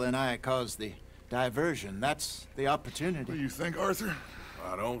Abigail and I cause the diversion. That's the opportunity. What do you think, Arthur?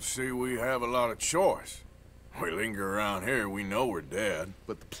 I don't see we have a lot of choice. We linger around here, we know we're dead.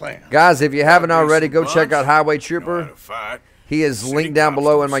 But the plan. Guys, if you haven't already, go Bunch, check out Highway know how Trooper. to fight. He is City linked down cops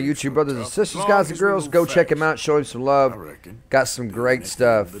below don't in my seem YouTube too brothers and tough, sisters, as guys long and as we girls. move Go check him fast. out, show him some I love. reckon. Got some great Next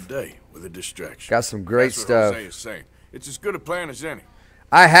stuff. end of the day with a distraction. Got some great That's what stuff. Jose is saying. It's as good a plan as any.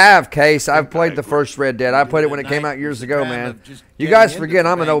 I have, Case. I've played the first Red Dead. I played it when it came out years ago, man. You guys forget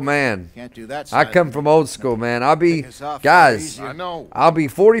I'm an old man. Can't do that. I come from old school, man. I'll be, guys, I know. I'll be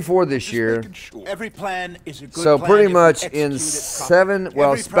 44 this year. Every plan is a good So plan pretty if we much execute in it seven, properly. well,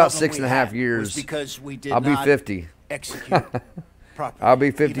 Every it's about problem 6.5 we had years. was because we did I'll be not 50. execute properly. I'll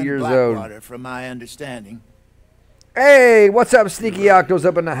be 50 Even years Blackwater, old. from my understanding. Hey, what's up, Sneaky Octo's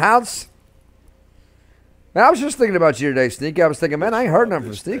up in the house? Man, I was just thinking about you today, Sneaky. I was thinking, man, I ain't heard nothing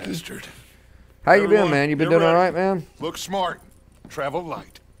from Sneaky. Bastard. How you been, Everyone, man? You been get doing all right, ready. man? Look smart. Travel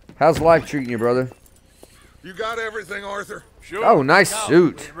light. How's life treating you, brother? You got everything, Arthur? Sure. Oh, nice No,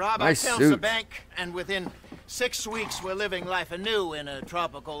 suit. we rob Nice ourselves a suit. bank, and within 6 weeks we're living life anew in a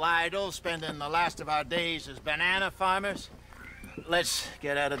tropical idyll, spending the last of our days as banana farmers. Let's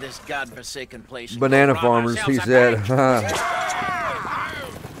get out of this godforsaken place. and go Banana rob farmers, he ourselves a said. bank.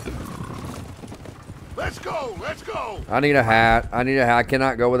 Let's go. Let's go. I need a hat. I need a hat. I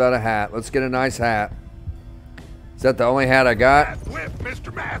cannot go without a hat. Let's get a nice hat. Is that the only hat I got? That whip,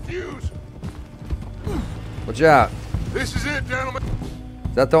 Mr. Matthews. Watch out. This is it, gentlemen.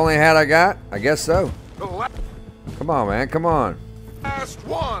 Is that the only hat I got? I guess so. The Come on, man. Come on. last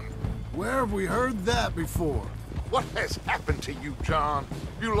one. Where have we heard that before? What has happened to you, John?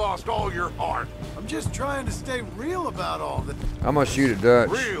 You lost all your heart. I'm just trying to stay real about all this. I'm going to shoot at Dutch.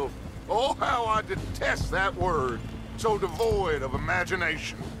 Real. Oh, how I detest that word. So devoid of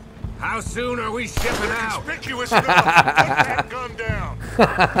imagination. How soon are we shipping out? Conspicuous enough. Put that gun down.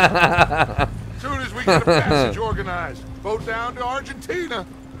 Soon as we get a passage organized, boat down to Argentina,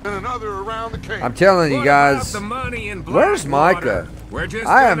 and another around the Cape. I'm telling you What guys, about the money in where's Blackwater? Micah? We're just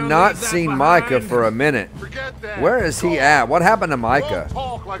I have gonna not leave that seen Micah behind? for a minute. Forget that. Where is he Go. at? What happened to Micah? Don't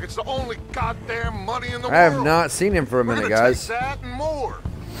talk like it's the only goddamn money in the I have world. not seen him for a We're minute, gonna guys. Take that and more.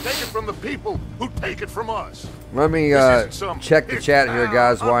 Take it from the people who take it from us. Let me This isn't some check the chat here,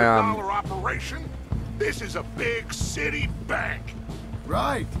 guys, while I'm... $100 operation. This is a big city bank.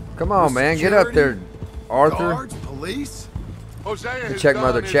 Right. Come on, man. Get up there, Arthur. Guards, police. Hosea has Check my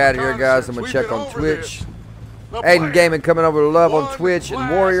other done his chat here, guys. I'm reconnaissance. going to check We've on been over Twitch. this. The Aiden plan. Gaming coming over to love on One Twitch and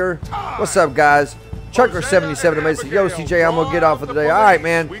last Warrior. time. What's up, guys? Chucker77 amazing. Yo, CJ, I'm going to get off for the day. All right,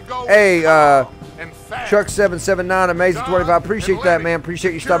 man. Hey, Chuck779 amazing 25. Appreciate that, man.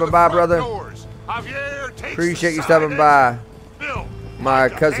 Appreciate you stopping by, brother. Appreciate you stopping by. My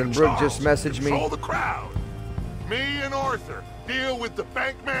cousin Brooke just messaged me. Control the crowd. Me and Arthur deal with the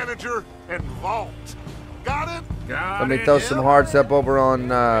bank manager and vault. Got it? Let me throw some hearts up over on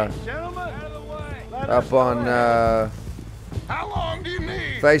How long do you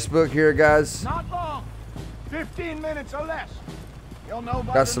need? Facebook here, guys. Not long. 15 minutes or less. You'll know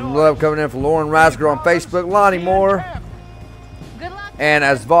by Got the some noise. love coming in from Lauren Reisger on Facebook, Lonnie Moore, Good luck. and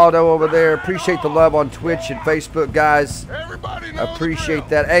Asvaldo over there. Appreciate the love on Twitch and Facebook, guys. Everybody knows the Appreciate drill.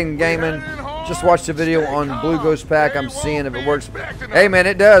 that. Aiden Gaming, just watched the video on Blue Ghost Pack. I'm seeing if it works. Hey, man,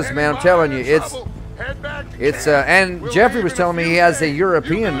 it does, man. I'm telling you, it's and Jeffrey was telling me he has a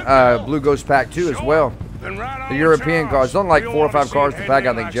European Blue Ghost Pack too as well. Then right The on European charge. cards. Don't like You'll 4 or 5 wanna see cards it per pack, I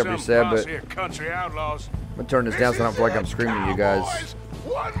ending think like Jeffrey some said, boss but here, country outlaws. I'm gonna turn this down so I don't feel like I'm screaming at you guys. Cowboys,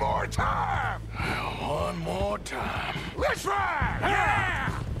 one more time. One more time. Let's ride.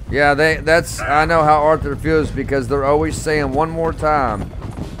 Yeah. Yeah, that's I know how Arthur feels because they're always saying one more time.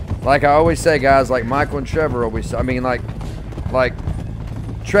 Like I always say, guys, like Michael and Trevor always, I mean, like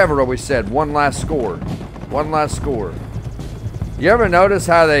Trevor always said, one last score. One last score. You ever notice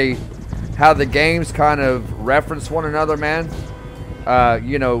how the games kind of reference one another, man?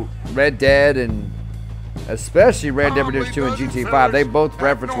 You know, Red Dead and especially Red Dead Redemption 2 and GTA 5, they both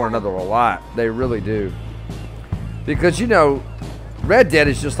reference one another a lot. They really do. Because, you know, Red Dead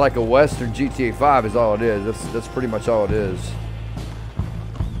is just like a Western GTA 5 is all it is. That's pretty much all it is.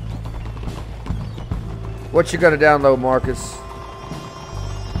 What you gonna download, Marcus?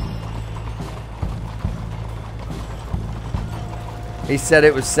 He said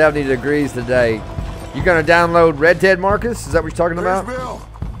it was 70 degrees today. You gonna download Red Dead, Marcus? Is that what you're talking Where's about? Bill?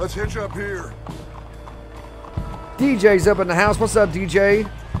 Let's hitch up here. DJ's up in the house. What's up, DJ?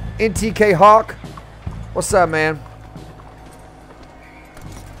 NTK Hawk. What's up, man?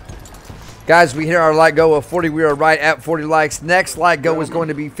 Guys, we hit our like goal of 40. We are right at 40 likes. Next like goal is going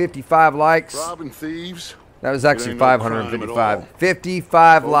to be 55 likes. Robbing thieves. That was actually It ain't no crime at 555. all.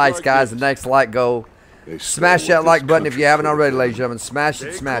 55 Folks likes, like guys. The this. next like goal. They Smash stole that what like this button if country you haven't could've already, done. ladies and gentlemen. Smash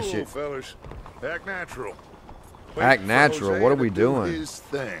it, Stay smash cool, it. fellas. Act natural. Wait Act for natural. Jose What are to we do doing? his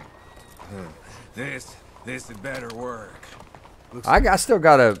thing. This had better work. I still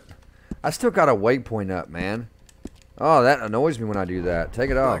got a waypoint up, man. Oh, that annoys me when I do that. Take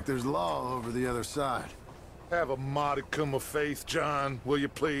it off. Like there's law over the other side. Have a modicum of faith, John, will you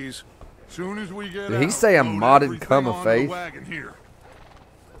please? Soon as we get Did he out, say a load modicum of everything onto the faith? wagon here.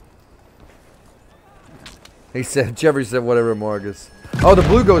 He said, Geoffrey said, whatever, Marcus. Oh, the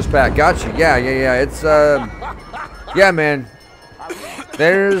blue goes back. Gotcha. Yeah. It's, yeah, man.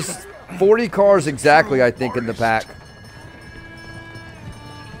 There's 40 cars exactly, I think, in the pack.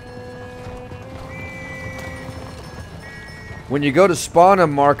 When you go to spawn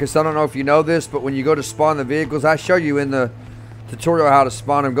them, Marcus, I don't know if you know this, but when you go to spawn the vehicles, I show you in the tutorial how to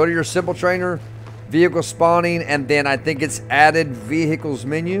spawn them. Go to your simple trainer, vehicle spawning, and then I think it's added vehicles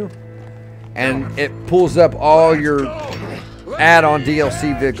menu. And it pulls up all your add-on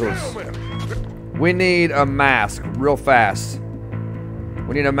DLC vehicles. We need a mask real fast.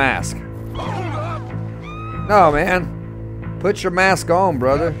 We need a mask. No, man. Put your mask on,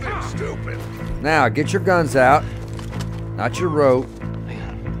 brother. Now, get your guns out. Not your rope.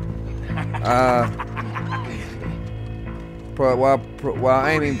 While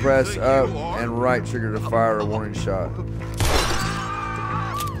aiming, press up and right trigger to fire a warning shot.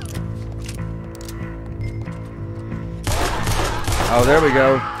 Oh, there we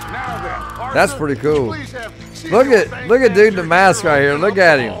go. That's pretty cool. Look at dude in the mask right here. Look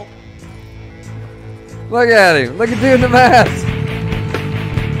at him. Look at him. Look at dude in the mask.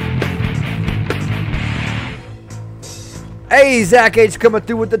 Hey, Zach H coming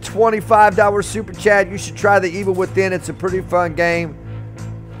through with the $25 super chat. You should try the Evil Within. It's a pretty fun game.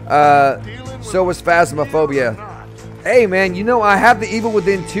 So was Phasmophobia. Hey, man, you know, I have the Evil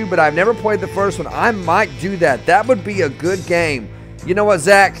Within 2, but I've never played the first one. I might do that. That would be a good game. You know what,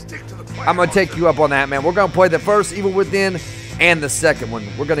 Zach? I'm going to take you up on that, man. We're going to play the first Evil Within and the second one.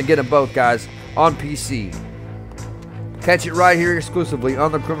 We're going to get them both, guys, on PC. Catch it right here exclusively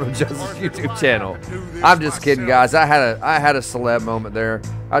on the Criminal Justice YouTube channel. I'm just kidding, guys. I had a celeb moment there.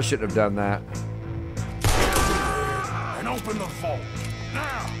 I shouldn't have done that. And open the vault.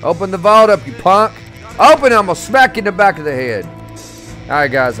 Now. Open the vault up, you punk. Open it, I'm going to smack you in the back of the head.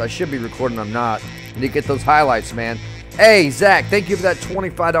 Alright, guys. I should be recording. I'm not. I need to get those highlights, man. Hey, Zach. Thank you for that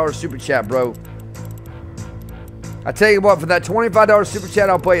 $25 super chat, bro. I tell you what, for that $25 super chat,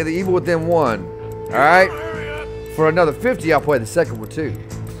 I'll play the Evil Within 1. Alright? For another 50, I'll play the second one too.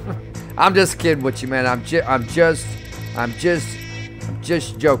 I'm just kidding with you, man. I'm just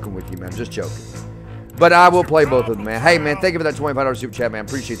joking with you, man. Just joking. But I will play both of them, man. Hey, man, thank you for that $25 super chat, man.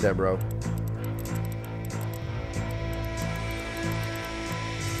 Appreciate that, bro.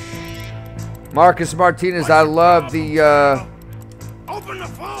 Marcus Martinez, I love the Open the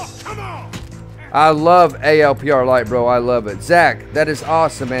vault. Come on. I love ALPR Light, bro. I love it. Zach, that is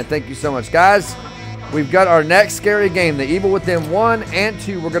awesome, man. Thank you so much, guys. We've got our next scary game, the Evil Within 1 and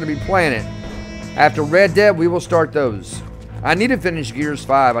 2. We're going to be playing it. After Red Dead, we will start those. I need to finish Gears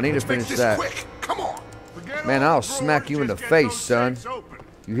 5. I need to finish that. Come on. Man, I'll smack you in the face, son.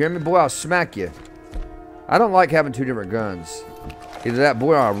 You hear me, boy? I'll smack you. I don't like having two different guns. Either that,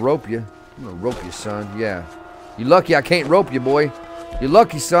 boy, or I'll rope you. I'm going to rope you, son. Yeah. You lucky I can't rope you, boy. You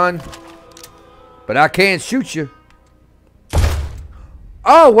lucky, son. But I can shoot you.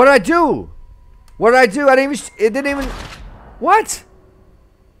 Oh, what'd I do? What did I do? It didn't even, what?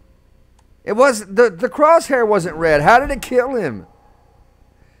 It was, the crosshair wasn't red. How did it kill him?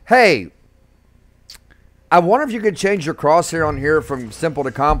 Hey, I wonder if you could change your crosshair on here from simple to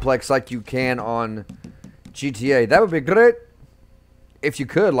complex like you can on GTA. That would be great. If you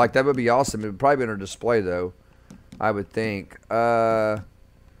could, like, that would be awesome. It would probably be on a display, though, I would think.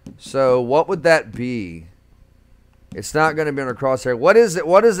 So what would that be? It's not going to be on a crosshair. What is it?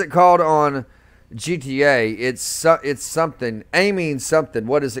 What is it called on GTA? It's something. Aiming something.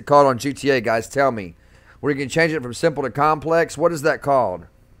 What is it called on GTA, guys? Tell me. Where you can change it from simple to complex. What is that called?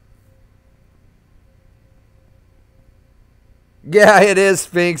 Yeah, it is,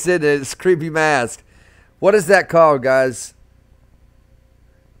 Sphinx. It is. Creepy mask. What is that called, guys?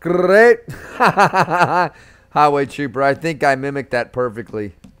 Great. Highway Trooper. I think I mimicked that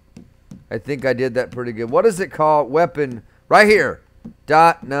perfectly. I think I did that pretty good. What is it called? Weapon. Right here.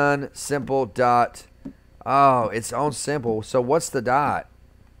 Dot, none, simple, dot. Oh, it's on simple. So what's the dot?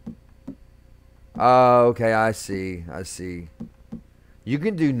 Oh, okay, I see. I see. You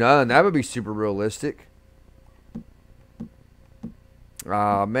can do none. That would be super realistic.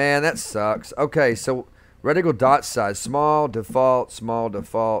 Oh, man, that sucks. Okay, so reticle dot size. Small, default, small,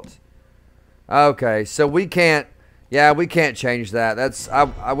 default. Okay, so we can't. Yeah, we can't change that. That's.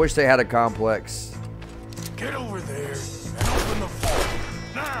 I wish they had a complex. Get over there and open the vault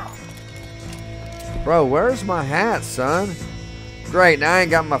now. Bro, where's my hat, son? Great, now I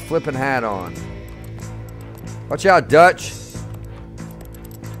ain't got my flipping hat on. Watch out, Dutch.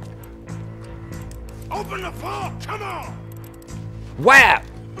 Open the vault! Come on! Whap!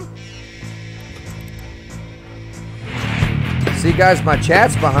 See, guys, my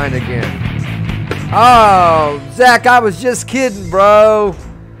chat's behind again. Oh, Zach, I was just kidding, bro.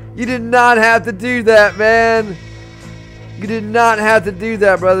 You did not have to do that, man. You did not have to do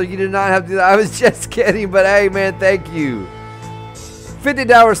that, brother. You did not have to do that. I was just kidding, but hey, man, thank you.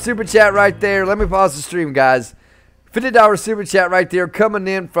 $50 super chat right there. Let me pause the stream, guys. $50 super chat right there coming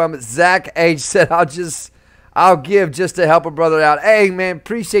in from Zach H. Said, I'll give just to help a brother out. Hey, man,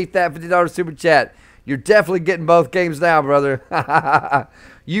 appreciate that $50 super chat. You're definitely getting both games now, brother.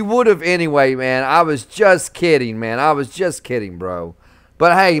 You would have anyway, man. I was just kidding, man. I was just kidding, bro.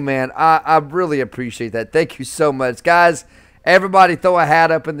 But hey, man, I really appreciate that. Thank you so much, guys. Everybody, throw a hat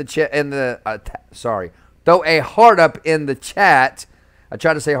up in the chat. Throw a heart up in the chat. I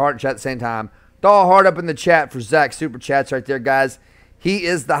tried to say heart and chat at the same time. Throw a heart up in the chat for Zach super chats right there, guys. He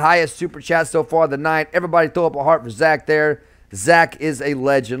is the highest super chat so far of the night. Everybody, throw up a heart for Zach there. Zach is a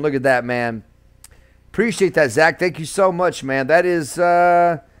legend. Look at that, man. Appreciate that, Zach. Thank you so much, man. That is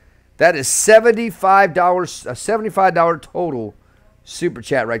 $75, a $75 total super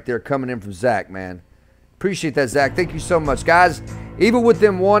chat right there coming in from Zach, man. Appreciate that, Zach. Thank you so much, guys. Even with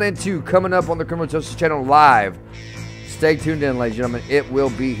them 1 and 2 coming up on the Criminal Justice Channel live, stay tuned in, ladies and gentlemen. It will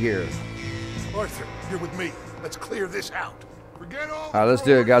be here. Arthur, you're with me. Let's clear this out. Forget all right, let's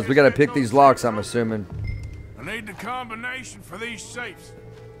do it, guys. We got to pick these locks, I'm assuming. I need the combination for these safes.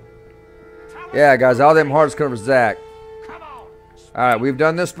 Yeah, guys, all them hearts come from Zach. All right, we've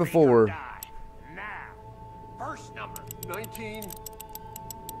done this before. Now, first number 19.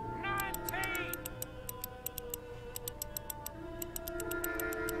 19.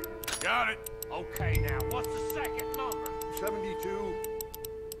 Got it. Okay, now what's the second number? 72.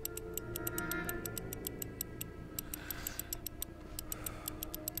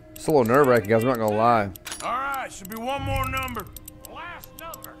 It's a little nerve-wracking, guys. I'm not gonna lie. All right, should be one more number. Last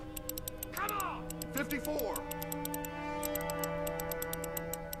number. Come on. 54.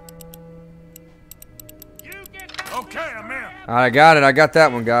 You get that. Okay, I'm in. All right, I got it. I got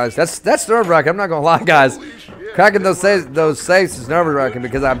that one, guys. That's nerve-wracking. I'm not gonna lie, guys. Cracking those safes is nerve-wracking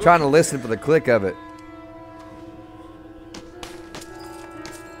because I'm trying to listen for the click of it.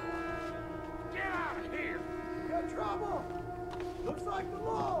 Get out of here. Got trouble. Looks like the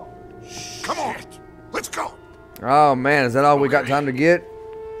law. Come on. Let's go. Oh, man. Is that all we got time to get?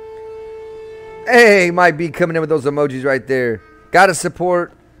 Hey, might be coming in with those emojis right there. Gotta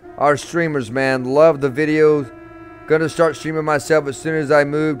support our streamers, man. Love the videos. Gonna start streaming myself as soon as I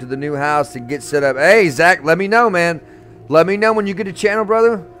move to the new house and get set up. Hey, Zach, let me know, man. Let me know when you get a channel,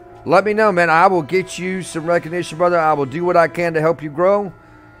 brother. Let me know, man. I will get you some recognition, brother. I will do what I can to help you grow.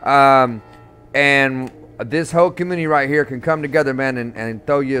 And this whole community right here can come together, man, and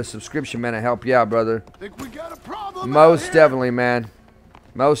throw you a subscription, man, and help you out, brother. Think we got a problem. Most definitely, man.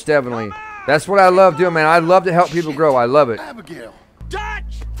 Most definitely. That's what I love doing, man. I love to help people grow. I love it. Abigail.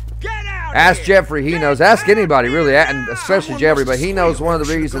 Dutch, get out. Ask Geoffrey. He knows. Ask anybody, really, and especially Geoffrey. But he knows one of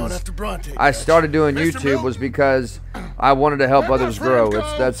the reasons I started doing YouTube was because I wanted to help others grow.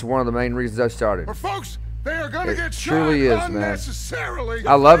 That's one of the main reasons I started. But folks, they are going to get shot truly is, man. unnecessarily.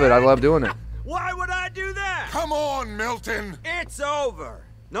 I love it. I love doing it. Why would I do that? Come on, Milton. It's over.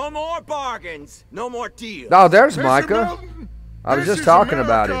 No more bargains. No more deals. Oh, there's Mr. Micah. Milton, I was this just is talking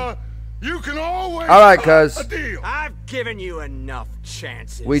America. about him. You can always All right, cut cuz. a deal. I've given you enough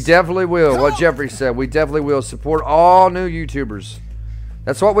chances. We definitely will. What Geoffrey said. We definitely will support all new YouTubers.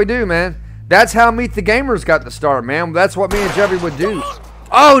 That's what we do, man. That's how Meet the Gamers got the start, man. That's what me and Geoffrey would do.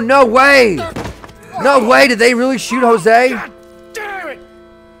 Oh, no way. No way. Did they really shoot Jose? God damn it.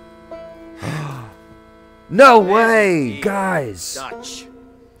 No way, guys. Dutch.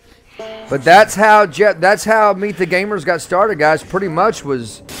 But that's how Meet the Gamers got started, guys. Pretty much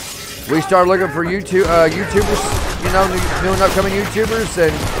was we started looking for YouTubers, you know, new and upcoming YouTubers,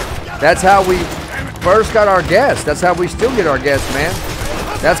 and that's how we first got our guests. That's how we still get our guests, man.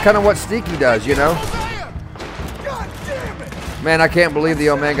 That's kind of what Sneaky does, you know. Man, I can't believe the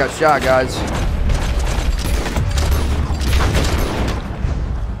old man got shot, guys.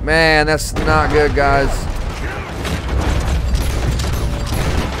 Man, that's not good, guys.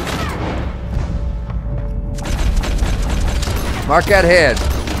 Mark that head.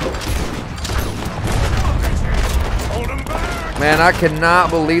 Man, I cannot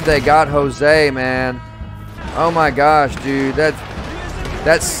believe they got Jose, man. Oh my gosh, dude.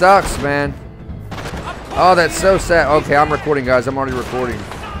 That sucks, man. Oh, that's so sad. Okay, I'm recording, guys. I'm already recording.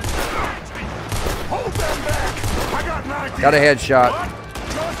 Got a headshot.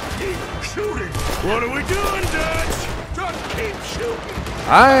 Just keep shooting. What are we doing, Dutch? Just keep shooting.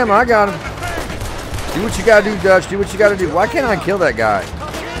 I got him. Do what you gotta do, Dutch. Do what you gotta do. Why can't I kill that guy?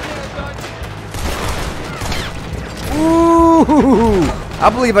 Ooh! I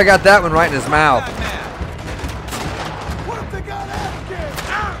believe I got that one right in his mouth.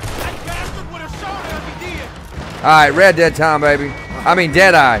 All right, red dead time, baby. I mean,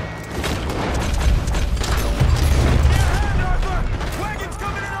 dead eye.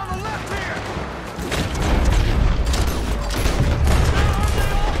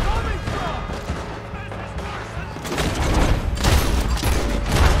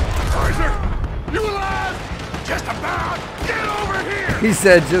 He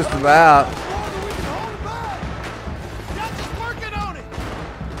said just about.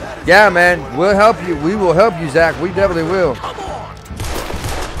 Yeah, man, we'll help you. We will help you, Zach. We definitely will.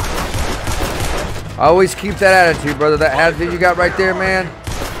 Always keep that attitude, brother. That attitude you got right there, man.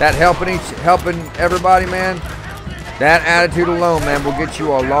 That helping everybody, man. That attitude alone, man, will get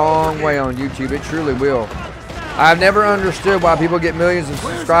you a long way on YouTube. It truly will. I've never understood why people get millions of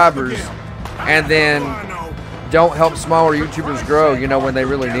subscribers and then don't help smaller YouTubers grow, you know, when they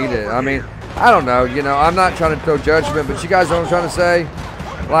really need it. I mean, I don't know, you know, I'm not trying to throw judgment, but you guys know what I'm trying to say?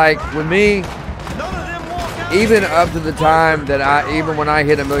 Like, with me, even up to the time that even when I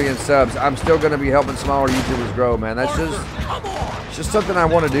hit 1 million subs, I'm still going to be helping smaller YouTubers grow, man. That's just something I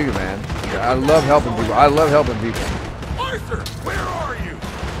want to do, man. I love helping people. I love helping people. Arthur, where are you?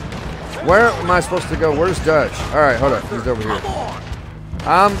 Where am I supposed to go? Where's Dutch? All right, hold up. He's over here.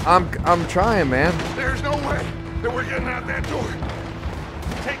 I'm trying, man. There's no way that we're getting out that door.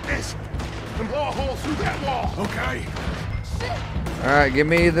 Take this and blow a hole through that wall, okay? All right, give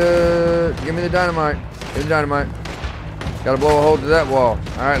me the dynamite. Give me the dynamite. Gotta blow a hole through that wall.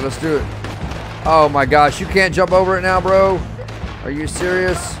 All right, let's do it. Oh my gosh, you can't jump over it now, bro. Are you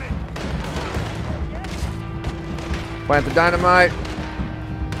serious? Plant the dynamite.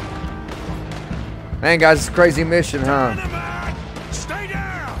 Man, guys, it's a crazy mission, huh? Stay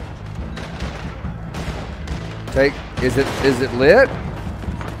down. Is it lit?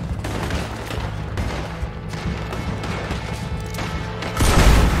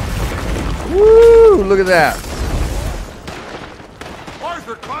 Woo! Look at that.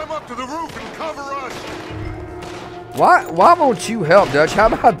 Arthur, climb up to the roof and cover us. Why won't you help, Dutch? How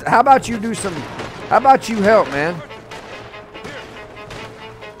about you do some? How about you help, man?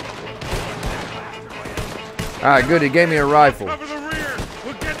 All right, good. He gave me a rifle. All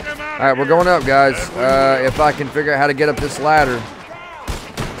right, we're going up, guys. If I can figure out how to get up this ladder.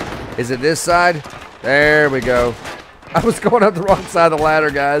 Is it this side? There we go. I was going up the wrong side of the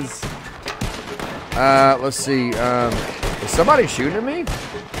ladder, guys. Let's see. Is somebody shooting at me?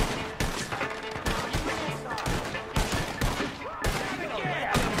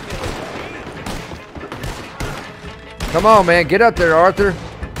 Come on, man. Get up there, Arthur.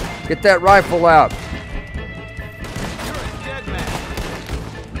 Get that rifle out.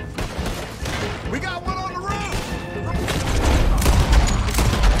 We got one on the roof.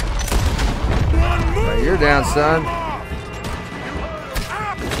 Right, you're down, son.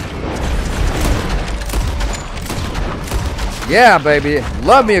 Yeah, baby.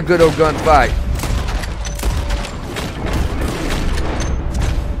 Love me a good old gunfight.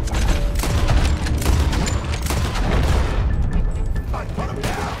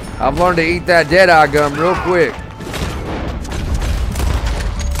 I've learned to eat that Deadeye gum real quick.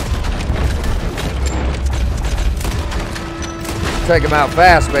 Take him out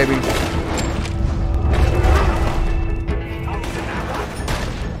fast, baby.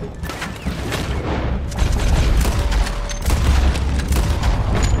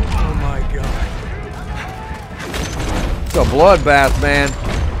 Oh my God. It's a bloodbath, man.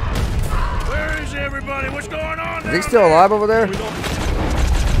 Where is everybody? What's going on? Is he still alive over there?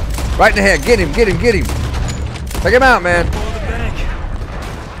 Right in the head. Get him, get him, get him. Take him out, man.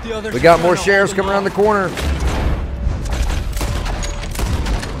 We got more sheriffs coming around the corner.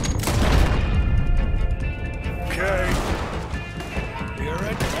 Okay. You're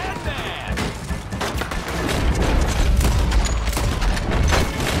a dead man.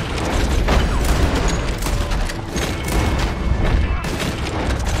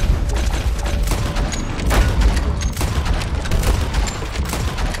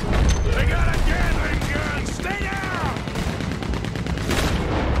 They got a Gatling gun. Stay down.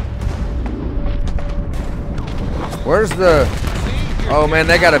 Where's the... Oh, man,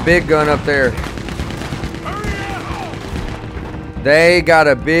 they got a big gun up there. They got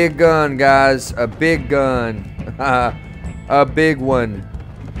a big gun, guys. A big gun. A big one.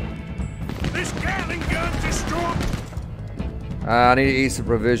 This Gatling gun destroyed I need to eat some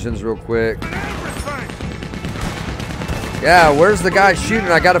provisions real quick. everything. Yeah, where's the guy shooting?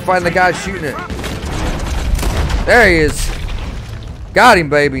 I gotta find the guy shooting it. There he is. Got him,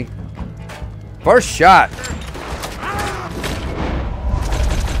 baby. First shot.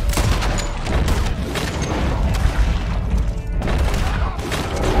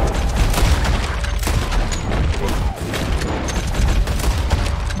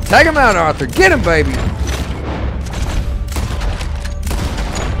 Take him out, Arthur. Get him, baby.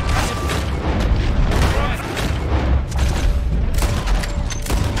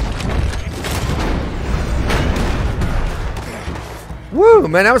 Woo,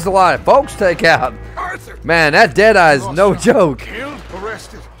 man, that was a lot of folks to take out. Man, that Deadeye is no joke.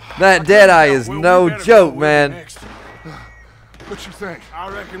 That Deadeye is no joke, man. What you think? I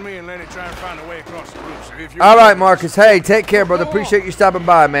reckon me and Lenny try and find a way across the roof. So if All right, Marcus. Hey, take care, brother. Appreciate you stopping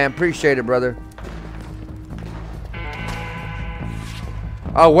by, man. Appreciate it, brother.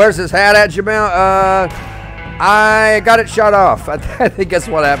 Oh, where's his hat at, Jamel? I got it shot off. I think that's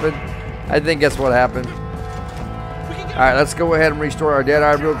what happened. All right, let's go ahead and restore our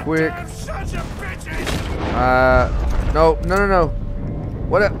Deadeye real quick. No.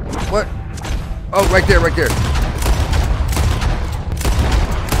 What? Oh, right there.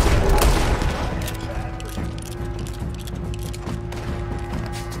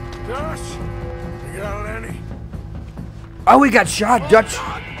 Oh, we got shot, Dutch.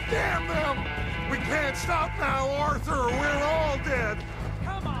 God damn them! We can't stop now, Arthur, or we're all dead.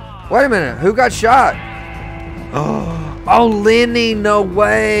 Come on! Wait a minute, who got shot? Oh, Lenny, no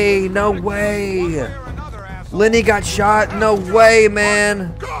way. Lenny got shot, no way,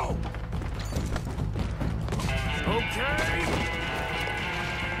 man. Go!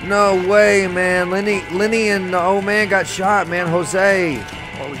 No way, man. Lenny and the old man got shot, man. Jose.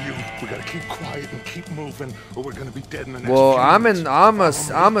 All of you, we gotta keep quiet and keep moving, or we're gonna be dead in the next Well, few minutes.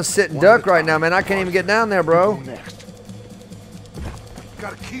 I'm a sitting duck right now, man. I can't even get down there, bro. Next.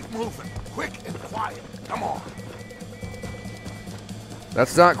 Gotta keep moving, quick and quiet. Come on.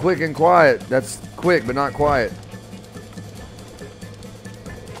 That's not quick and quiet. That's quick, but not quiet.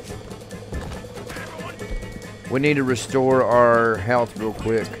 We need to restore our health real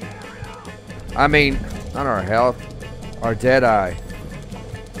quick. I mean, not our health, our Deadeye.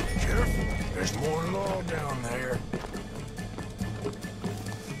 Careful, there's more law down there.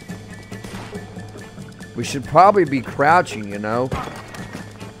 We should probably be crouching, you know.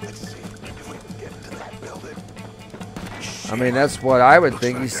 Let's see if we can get into that building. I mean, that's what I would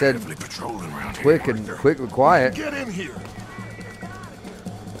think. He said Actively patrolling around here. quick and quiet. Get in here.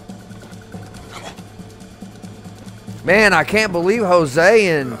 Man, I can't believe Jose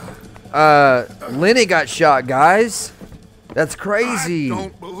and Lenny got shot, guys. That's crazy. I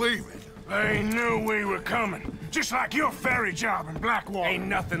don't believe it. They knew we were coming. Just like your ferry job in Blackwater. Ain't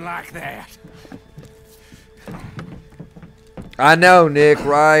nothing like that. I know, Nick,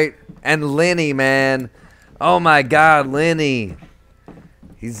 right? And Lenny, man. Oh my God, Lenny.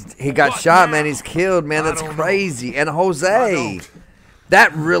 He got shot, man. He's killed, man. That's crazy. And Jose.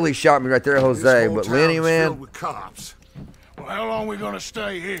 That really shot me right there, Jose. But Lenny, man. With cops. Well, how long we gonna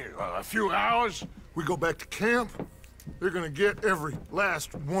stay here? A few hours? We go back to camp. They're gonna get every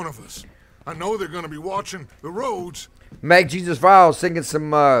last one of us. I know they're gonna be watching the roads. Make Jesus Viral singing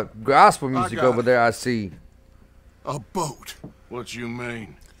some gospel music over there, I see. A boat. What you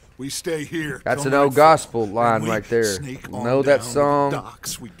mean? We stay here. That's an old gospel line right there. Know that song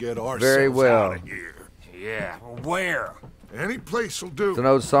very well. Yeah, where? Any place will do. It's an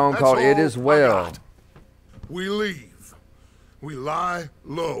old song called It Is Well. We leave. We lie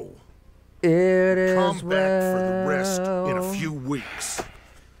low. It is well. Come back for the rest in a few weeks.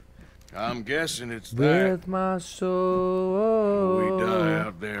 I'm guessing it's that. With my soul. We die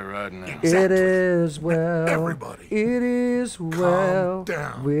out there right now. It is well. Everybody. It is well.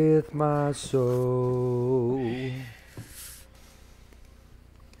 Down. With my soul.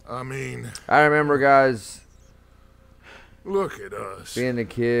 I mean. I remember, guys. Look at us. Being a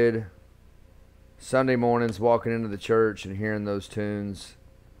kid. Sunday mornings walking into the church and hearing those tunes.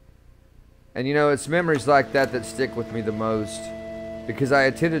 And you know, it's memories like that that stick with me the most. Because I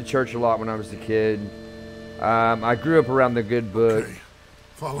attended church a lot when I was a kid. I grew up around the good book.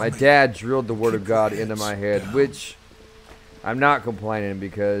 Okay. My dad drilled the Word of God into my head, which I'm not complaining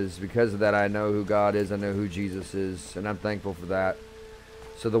because of that I know who God is, I know who Jesus is, and I'm thankful for that.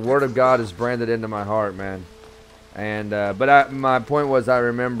 So the Word of God is branded into my heart, man. And my point was, I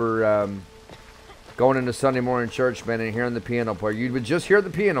remember going into Sunday morning church, man, and hearing the piano player. You would just hear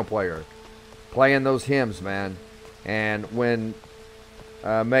the piano player playing those hymns, man. And when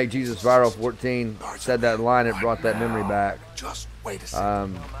Make Jesus Viral 14 said that line, it brought that memory back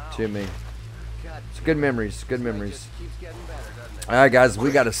to me. It's good memories, good memories. All right, guys, we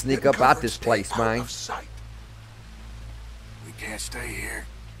got to sneak up out this place, man. can't stay here.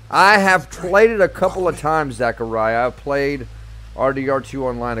 I have played it a couple of times, Zachariah. I've played RDR2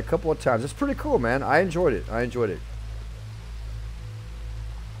 online a couple of times. It's pretty cool, man. I enjoyed it.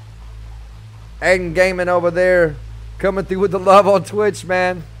 Aiden Gaming over there, coming through with the love on Twitch,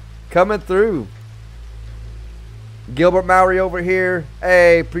 man. Coming through. Gilbert Mowery over here.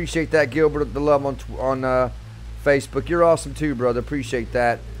 Hey, appreciate that, Gilbert. The love on Facebook. You're awesome too, brother. Appreciate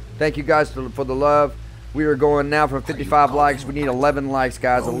that. Thank you guys for the love. We are going now from 55 likes. We need 11 likes,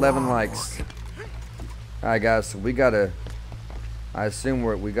 guys. 11 likes. All right, guys. So we gotta. I assume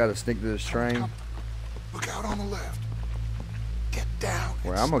we gotta sneak to this train. Look out on the left. Get down.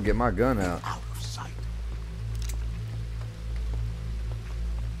 Well, I'm gonna get my gun out. Out of sight.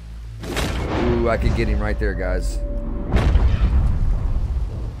 Ooh, I could get him right there, guys.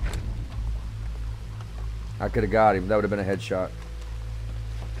 I could have got him. That would have been a headshot.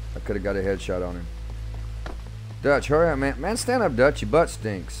 I could have got a headshot on him. Dutch, hurry up, man. Man, stand up, Dutch. Your butt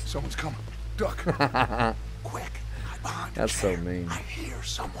stinks. Someone's coming. Duck. Quick. That's so mean. I hear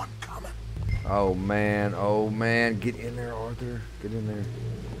someone coming. Oh, man. Oh, man. Get in there, Arthur. Get in there.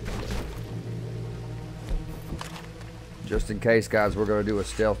 Just in case, guys, we're going to do a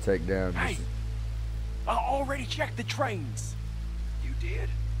stealth takedown. Hey, I already checked the trains. You did?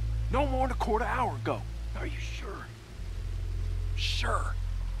 No more than a quarter hour ago. Are you sure? Sure.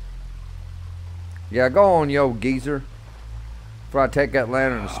 Yeah, go on, yo, geezer. Before I take that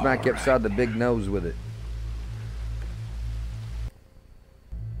lantern and smack you upside the big nose with it.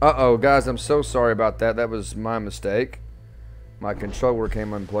 Uh-oh, guys, I'm so sorry about that. That was my mistake. My controller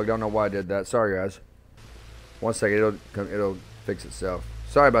came unplugged. I don't know why I did that. Sorry, guys. 1 second, it'll fix itself.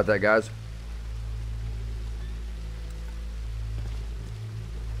 Sorry about that, guys.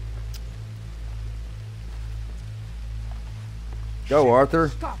 Go, Arthur.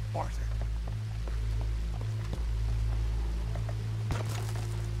 Stop, Arthur.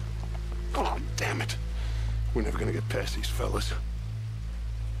 Oh, damn it. We're never gonna get past these fellas.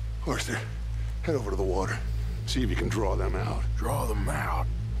 Arthur, head over to the water. See if you can draw them out. Draw them out?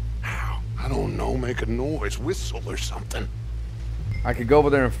 How? I don't know. Make a noise. Whistle or something. I could go over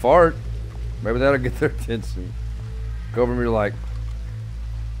there and fart. Maybe that'll get their attention. Go over and be like,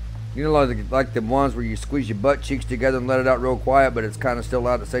 you know, like the ones where you squeeze your butt cheeks together and let it out real quiet, but it's kind of still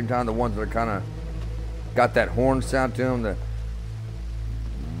out at the same time. The ones that are kind of got that horn sound to them.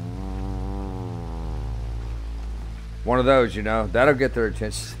 One of those, you know, that'll get their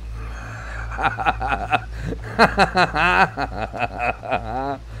attention.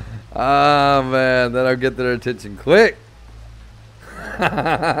 Oh man, that'll get their attention quick.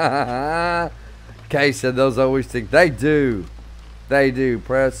 Kay said those always think they do. They do.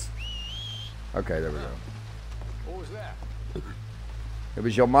 Press. Okay, there we go. What was that? It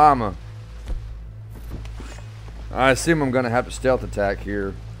was your mama. I assume I'm gonna have to stealth attack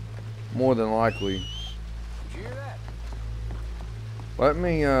here. More than likely. Did you hear that? Let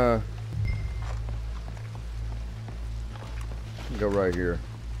me go right here.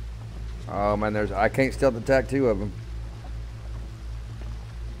 Oh man, I can't stealth attack two of them.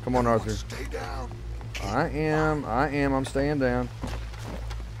 Come on, Arthur. Stay down. I am. I'm staying down.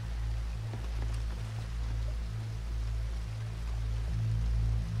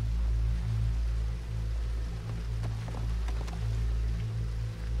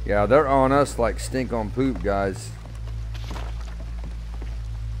 Yeah, they're on us like stink on poop, guys.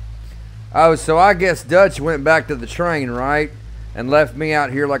 Oh, so I guess Dutch went back to the train, right? And left me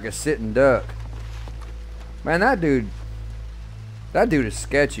out here like a sitting duck. Man, that dude is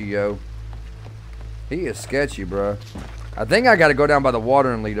sketchy, yo. He is sketchy, bro. I think I got to go down by the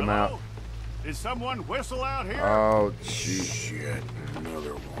water and lead him out. Did someone whistle out here? Oh, shoot. Shit,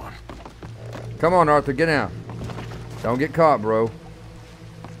 another one. Come on, Arthur, get out. Don't get caught, bro.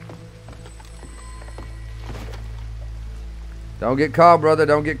 Don't get caught, brother.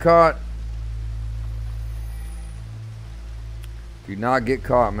 Don't get caught. Do not get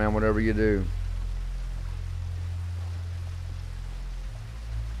caught, man, whatever you do.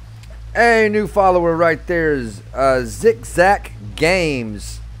 Hey, new follower right there is XxEcho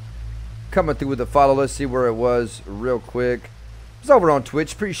Games. Coming through with a follow. Let's see where it was real quick. It's over on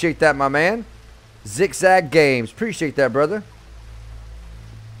Twitch. Appreciate that, my man. XxEcho Games. Appreciate that, brother.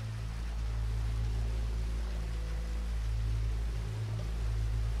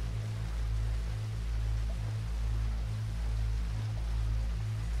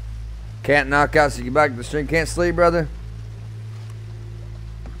 Can't knock out, so you back to the stream. Can't sleep, brother.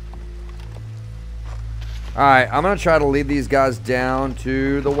 Alright, I'm going to try to lead these guys down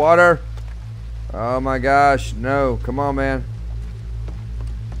to the water. Oh my gosh, no. Come on, man.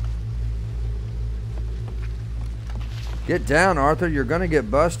 Get down, Arthur. You're going to get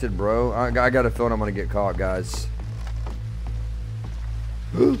busted, bro. I got a feeling I'm going to get caught, guys.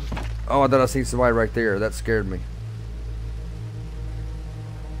 Oh, I thought I seen somebody right there. That scared me.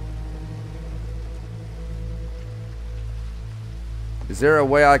 Is there a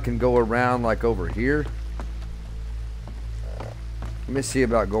way I can go around like over here? Let me see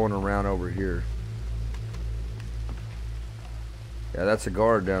about going around over here. Yeah, that's a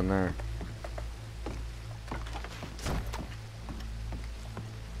guard down there.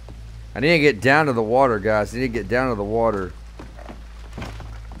 I need to get down to the water, guys. I need to get down to the water.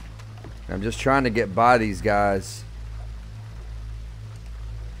 I'm just trying to get by these guys.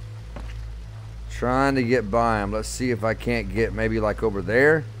 Trying to get by them. Let's see if I can't get maybe like over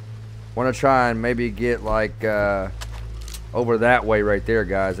there. Want to try and maybe get like over that way right there,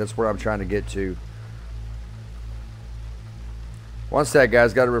 guys. That's where I'm trying to get to. One sec,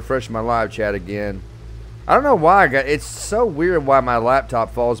 guys. Got to refresh my live chat again. I don't know why. It's so weird why my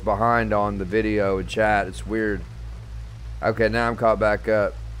laptop falls behind on the video and chat. It's weird. Okay, now I'm caught back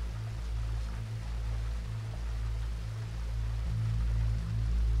up.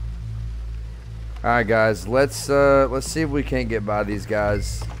 All right, guys. Let's see if we can't get by these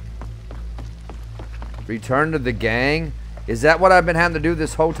guys. Return to the gang. Is that what I've been having to do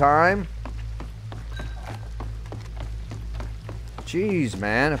this whole time? Jeez,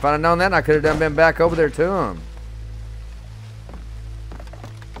 man. If I'd have known that, I could have been back over there to him.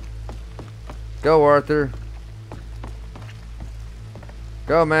 Go, Arthur.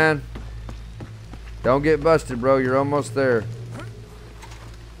 Go, man. Don't get busted, bro. You're almost there.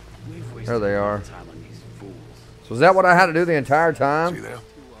 There they are. So is that what I had to do the entire time? See them?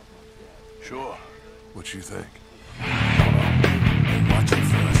 Sure. What you think?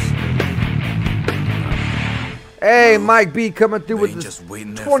 Hey, Mike B coming through with this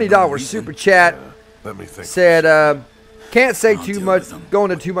 $20 super chat. Let me think. Said, can't say too much, go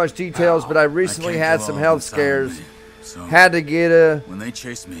into too much details, but I recently had some health scares. Had to get a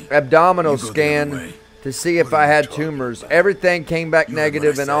abdominal scan to see if I had tumors. Everything came back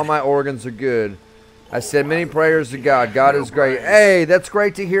negative and all my organs are good. I said many prayers to God. God is great. Hey, that's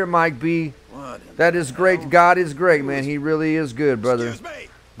great to hear, Mike B. That is great. God is great, man. He really is good, brother.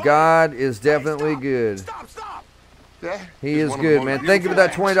 God is definitely good. He is good, man. Thank you for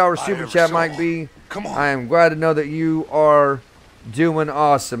that $20 super chat, Mike B. I am glad to know that you are doing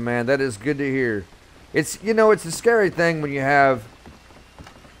awesome, man. That is good to hear. It's, you know, it's a scary thing when you have,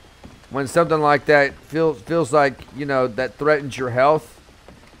 when something like that feels like, you know, that threatens your health,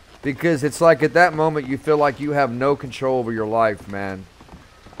 because it's like at that moment you feel like you have no control over your life, man.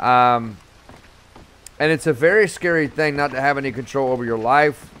 And it's a very scary thing not to have any control over your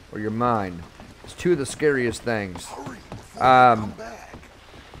life or your mind. It's two of the scariest things. You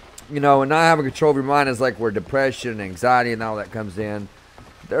know, and not having control of your mind is like where depression and anxiety and all that comes in.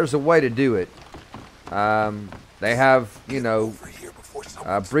 There's a way to do it. They have, you know,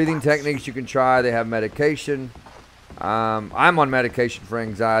 breathing techniques you can try. They have medication. I'm on medication for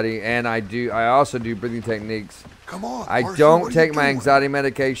anxiety, and I also do breathing techniques. Come on, I don't take my anxiety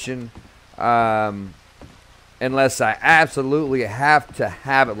medication unless I absolutely have to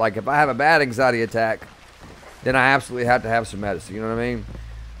have it. Like if I have a bad anxiety attack, then I absolutely have to have some medicine. You know what I mean?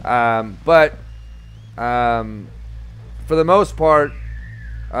 But for the most part,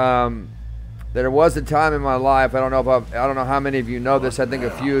 there was a time in my life. I don't know how many of you know this. I think a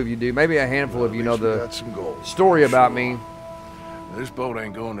few of you do. Maybe a handful of you know the story about me. This boat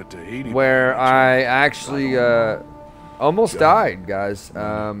ain't going to Tahiti. Where I actually almost died, guys.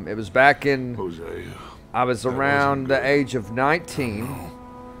 It was back in. I was around the age of 19,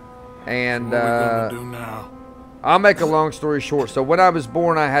 and I'll make a long story short. So when I was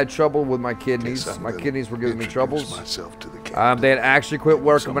born, I had trouble with my kidneys. My kidneys were giving me troubles. They had actually quit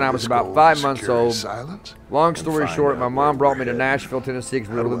working when I was about 5 months old. Long story short, my mom brought me to Nashville, Tennessee,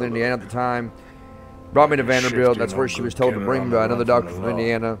 because we were living in Indiana at the time. Brought me to Vanderbilt. That's where she was told to bring me by another doctor from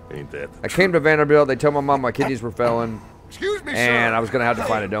Indiana. I came to Vanderbilt. They told my mom my kidneys were failing, and I was going to have to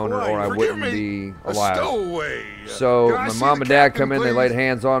find a donor or I wouldn't be alive. So my mom and dad come in. They laid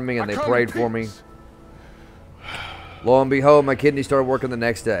hands on me, and they prayed for me. Lo and behold, my kidney started working the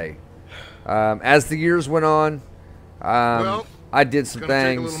next day. As the years went on, I did some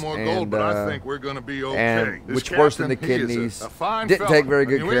things, and which worsened the kidneys. Didn't take very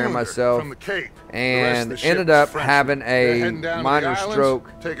good care of myself, and ended up having a minor stroke,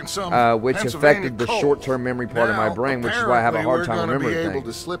 which affected the short-term memory part of my brain, which is why I have a hard time remembering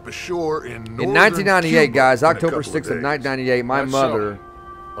things. In 1998, guys, October 6th of 1998, my mother.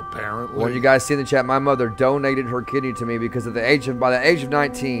 Apparently, when you guys see in the chat, my mother donated her kidney to me because by the age of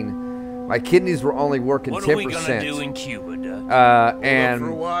 19, My kidneys were only working 10%. What are we gonna do in Cuba, Doug?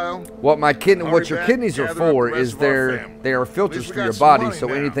 And what your kidneys are for is they are filters for your body. So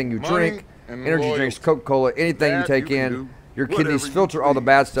anything you drink, energy drinks, Coca-Cola, anything you take in, your kidneys filter all the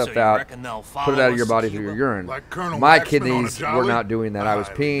bad stuff out, put it out of your body through your urine. My kidneys were not doing that. I was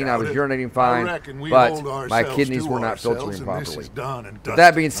peeing, I was urinating fine, but my kidneys were not filtering properly. With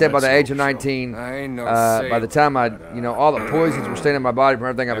that being said, by the age of 19, by the time all the poisons were staying in my body from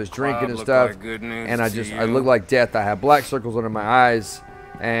everything I was drinking and stuff, and I looked like death. I had black circles under my eyes,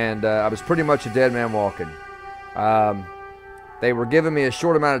 and I was pretty much a dead man walking. They were giving me a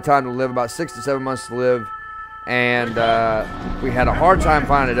short amount of time to live, about 6 to 7 months to live. And we had a hard time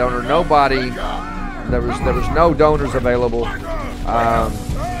finding a donor. Nobody, there was no donors available.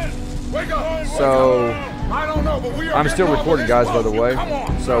 So I'm still recording, guys, by the way.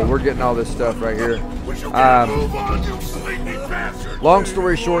 So we're getting all this stuff right here. Long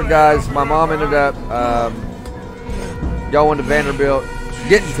story short, guys, my mom ended up going to Vanderbilt,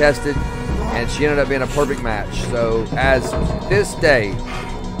 getting tested, and she ended up being a perfect match. So as this day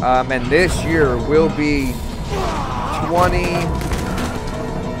and this year will be 20,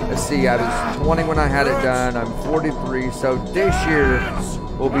 let's see, I was 20 when I had it done. I'm 43, so this year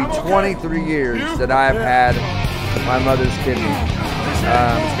will be 23 years that I have had my mother's kidney.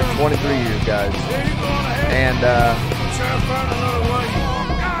 It's been 23 years, guys.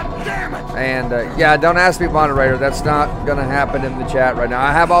 And yeah, don't ask me, moderator. That's not going to happen in the chat right now.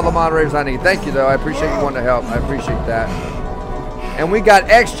 I have all the moderators I need. Thank you, though. I appreciate you wanting to help. I appreciate that. And we got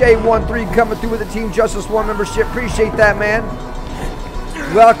XJ13 coming through with the Team Justice 1 membership. Appreciate that, man.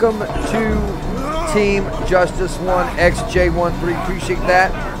 Welcome to Team Justice 1 XJ13. Appreciate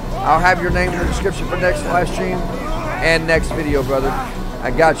that. I'll have your name in the description for next live stream and next video, brother.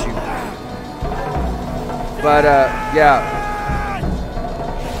 I got you. But, yeah.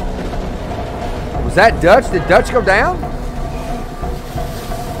 Was that Dutch? Did Dutch go down?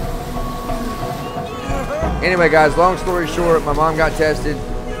 Anyway, guys, long story short, my mom got tested.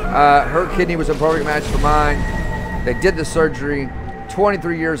 Her kidney was a perfect match for mine. They did the surgery.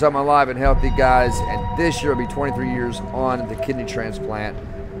 23 years I'm alive and healthy, guys, and this year will be 23 years on the kidney transplant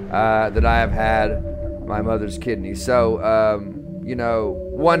that I have had my mother's kidney. So,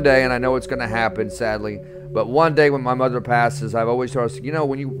 one day, and I know it's going to happen, sadly, but one day when my mother passes, I've always told her,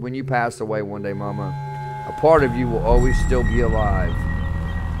 when you pass away one day, Mama, a part of you will always still be alive.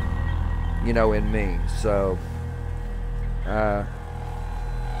 In me. So my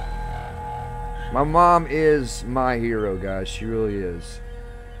mom is my hero, guys. She really is.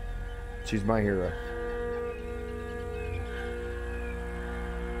 She's my hero.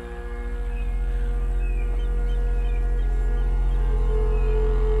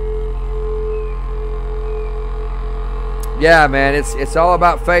 Yeah, man, it's all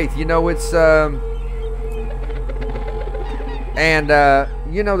about faith.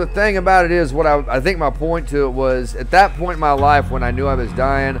 The thing about it is, what I think my point to it was, at that point in my life when I knew I was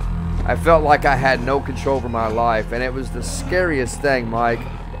dying, I felt like I had no control over my life, and it was the scariest thing, Mike.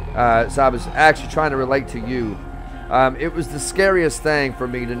 So I was actually trying to relate to you. It was the scariest thing for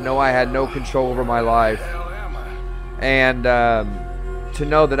me to know I had no control over my life, and to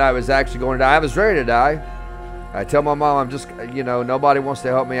know that I was actually going to die. I was ready to die. I tell my mom, I'm just, nobody wants to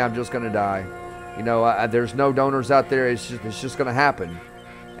help me. I'm just going to die. There's no donors out there. It's just going to happen.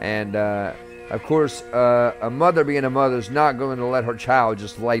 And, of course, a mother being a mother is not going to let her child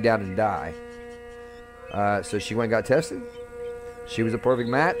just lay down and die. So she went and got tested. She was a perfect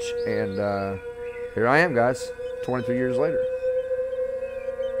match. And here I am, guys, 23 years later.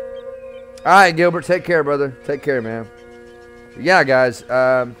 All right, Gilbert, take care, brother. Take care, man. Yeah, guys,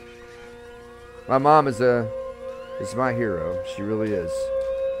 my mom is my hero. She really is.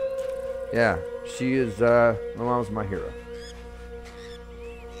 Yeah, she is, my mom's my hero.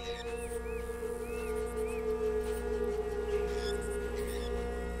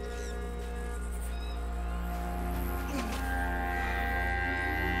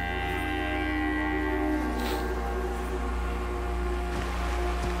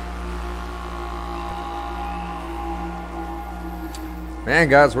 Man,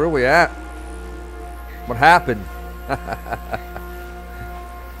 guys, where are we at? What happened?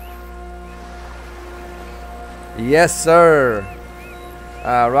 Yes, sir.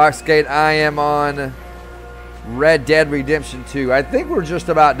 Rockskate, I am on Red Dead Redemption 2. I think we're just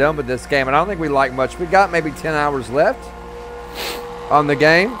about done with this game. I don't think we like much. We got maybe 10 hours left on the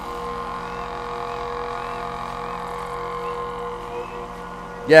game.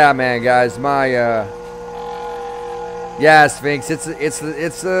 Yeah, man, guys, my yeah, Sphinx. It's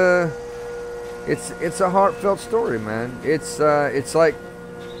a heartfelt story, man. It's like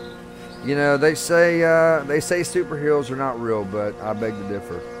You know, they say superheroes are not real, but I beg to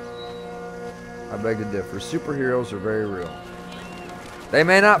differ. I beg to differ. Superheroes are very real. They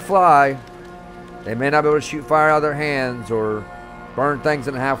may not fly. They may not be able to shoot fire out of their hands or burn things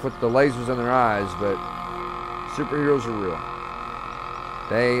in half with the lasers in their eyes, but superheroes are real.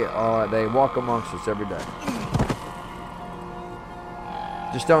 They walk amongst us every day.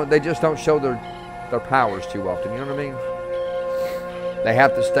 They just don't show their powers too often, you know what I mean? They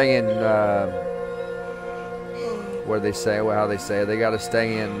have to stay in what do they say? Well, how they say it. They got to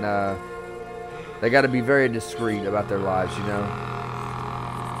stay in they got to be very discreet about their lives, you know.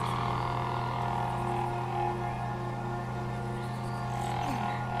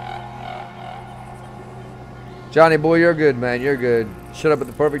 Johnny boy, you're good, man. You're good. Shut up at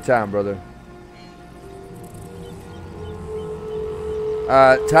the perfect time, brother.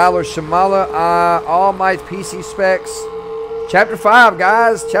 Tyler Shamala, all my PC specs. Chapter 5,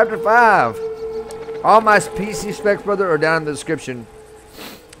 guys. Chapter 5. All my PC specs, brother, are down in the description.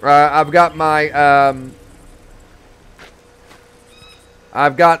 I've got my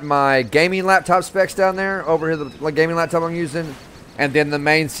gaming laptop specs down there. Over here, the gaming laptop I'm using. And then the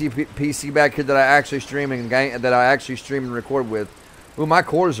main PC back here that I actually stream and record with. Ooh, my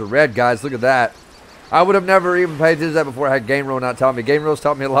cores are red, guys. Look at that. I would have never even paid attention to that before I had Game Roll not tell me. Game Roll's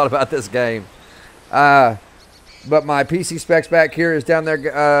taught me a lot about this game. But my PC specs back here is down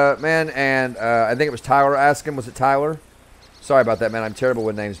there, man. And I think it was Tyler asking. Was it Tyler? Sorry about that, man. I'm terrible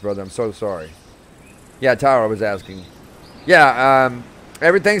with names, brother. I'm so sorry. Yeah, Tyler was asking. Yeah,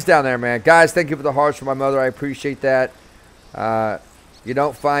 everything's down there, man. Guys, thank you for the hearts for my mother. I appreciate that. You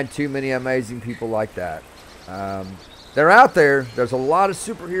don't find too many amazing people like that. They're out there. There's a lot of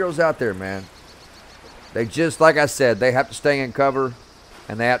superheroes out there, man. They just, like I said, they have to stay in cover,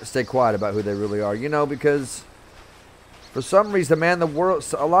 and they have to stay quiet about who they really are. You know, because for some reason, man, a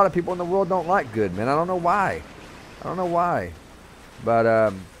lot of people in the world don't like good, man. I don't know why. I don't know why.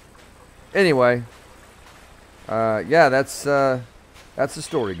 But anyway, yeah, that's the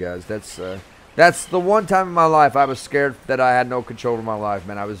story, guys. That's the one time in my life I was scared that I had no control over my life,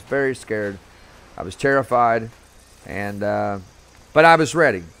 man. I was very scared. I was terrified, and but I was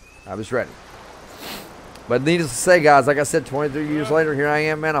ready. I was ready. But needless to say, guys, like I said, 23 years later, here I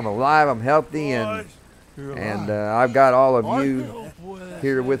am, man. I'm alive. I'm healthy, and I've got all of you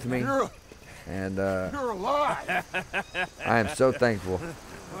here with me, and You're alive. I am so thankful.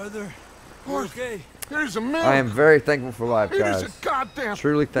 Brother, okay. Here's a miracle. I am very thankful for life, guys. It is a goddamn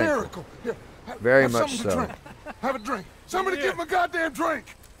truly thankful. miracle. Yeah. Very have much something to so. drink. Have a drink. Somebody give him a goddamn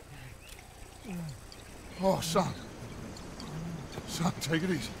drink. Oh, son. Son, take it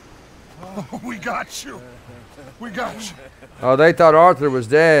easy. Oh, we got you. We got you. Oh, they thought Arthur was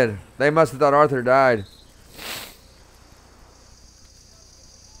dead. They must have thought Arthur died.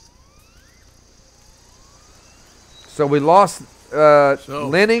 So we lost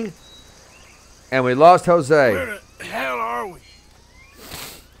Lenny, and we lost Jose. Where the hell are we?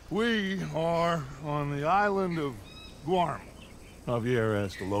 We are on the island of Guam. Javier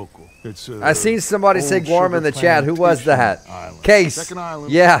asked the local. It's I seen somebody say Guam in the chat. Who was that? Island. Case. Second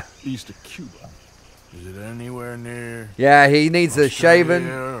island, yeah. East of Cuba. Is it anywhere near? Yeah, he needs a shaving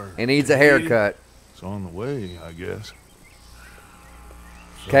or and needs a haircut. It's on the way, I guess.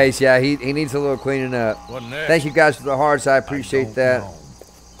 Case, yeah, he needs a little cleaning up. Thank you guys for the hearts. I appreciate that.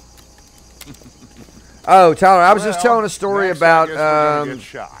 Oh, Tyler, I was just telling a story about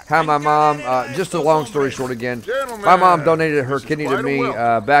how my mom, just a long story short again, my mom donated her kidney to me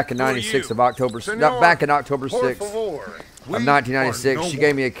back in '96 of October, back in October 6th of 1996. She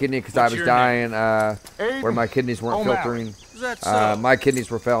gave me a kidney because I was dying where my kidneys weren't filtering. My kidneys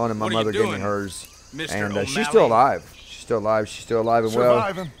were failing and my mother gave me hers. And she's still alive. She's still alive. She's still alive and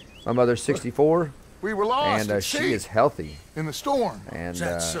well. My mother's 64. We were lost and she is healthy. In the storm. And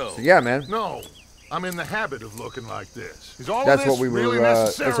so yeah, man. No. I'm in the habit of looking like this. Is all that's this what we were. Really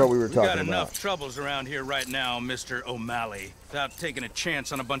that's what we were talking about. We got enough troubles around here right now, Mr. O'Malley, without taking a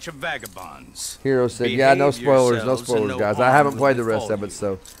chance on a bunch of vagabonds. Hero said, "Yeah, no spoilers, no spoilers, guys. I haven't played the rest of it,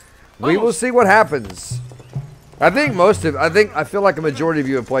 so we will see what happens." I think I feel like a majority of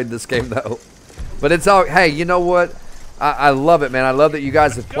you have played this game though, but it's all. Hey, you know what? I love it, man. I love that you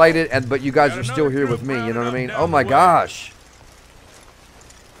guys have played it, but you guys are still here with me. You know what I mean? Oh my gosh.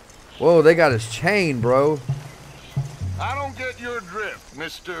 Whoa, they got his chain, bro. I don't get your drift,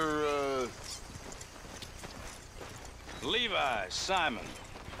 Mr. Levi Simon,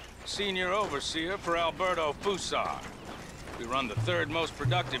 senior overseer for Alberto Fusar. We run the third most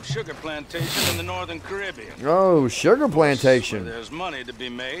productive sugar plantation in the Northern Caribbean. Oh, sugar plantation. Where there's money to be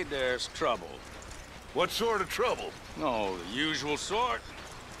made, there's trouble. What sort of trouble? Oh, the usual sort.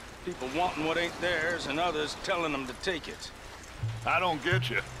 People wanting what ain't theirs and others telling them to take it. I don't get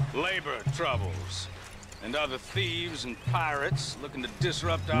you. Labor troubles. And other thieves and pirates looking to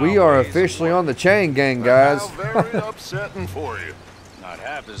disrupt our We are ways of officially life. on the chain gang, guys. How very upsetting for you. Not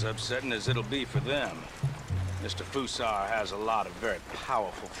half as upsetting as it'll be for them. Mr. Fusar has a lot of very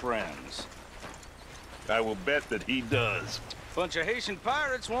powerful friends. I will bet that he does. Bunch of Haitian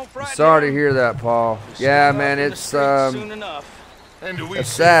pirates won't frighten Sorry to him. hear that, Paul. They'll Yeah, step man, up in the it's streets soon enough. And do we That's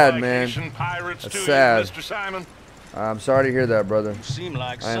seem sad, like man. Haitian pirates That's to you, sad. Mr. Simon? I'm sorry to hear that, brother. You seem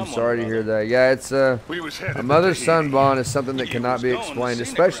like I am someone, sorry to brother. hear that. Yeah, it's We was headed a to mother-son Tahiti. bond is something that You cannot was be going to explained, scenic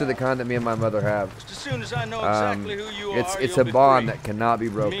especially the route. kind that me and my mother have. Just as soon as I know exactly who you It's are, a you'll be bond free. that cannot be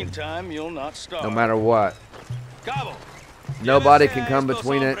broken, Meantime, you'll not starve. no matter what. Cabo. Nobody can come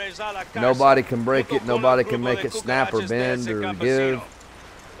between it. Nobody can break it. Nobody can make it snap or bend or give.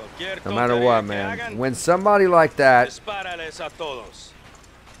 No matter what, man. When somebody like that Dispárales a todos.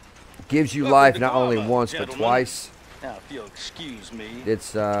 gives you Welcome life to not only Gama, once but gentlemen. twice, Now, if you'll excuse me. it's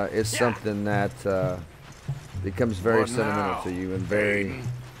something that becomes very What sentimental now, to you and very Aiden?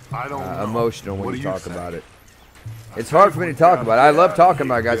 I don't know. emotional What when do you you talk think? about it. It's hard for me to talk about it. I love talking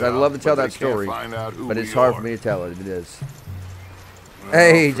about it, guys. I love to tell that story, but it's hard for me to tell it. It is.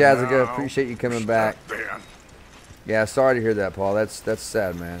 Hey, Jazzica, appreciate you coming back. Yeah, sorry to hear that, Paul. That's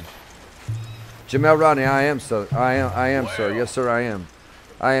sad, man. Jamel Rodney, I am, sir. Yes, sir, I am.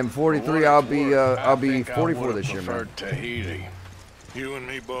 I am 43. I'll be 44 this year, man. Tahiti. You and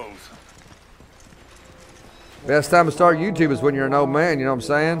me both. Best time to start YouTube is when you're an old man. You know what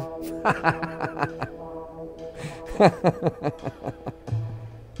I'm saying?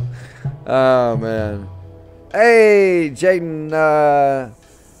 Oh man. Hey, Jaden.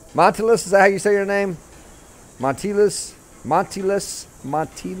 Montilus, is that how you say your name? Montilus.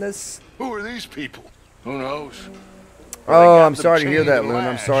 Who are these people? Who knows? Oh, I'm sorry to hear that, Loon.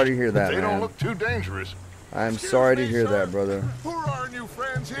 I'm sorry to hear that, They don't man. look too dangerous. I'm sorry to hear that, brother. Who are our new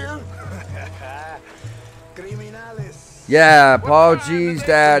friends here? Yeah, Paul G's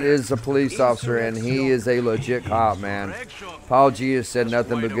dad is a police officer, and he is a legit cop, man. Paul G has said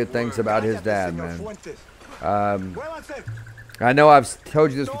nothing but good things about his dad, man. I know I've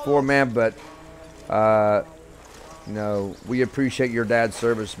told you this before, man, but you know, we appreciate your dad's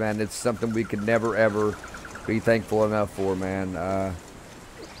service, man. It's something we could never ever be thankful enough for, man.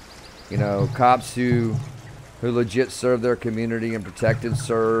 You know, cops who legit serve their community and protect and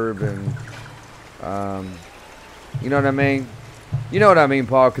serve, and you know what I mean? You know what I mean,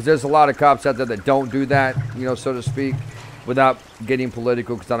 Paul, because there's a lot of cops out there that don't do that, you know, so to speak, without getting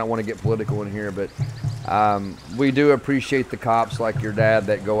political, because I don't want to get political in here, but we do appreciate the cops like your dad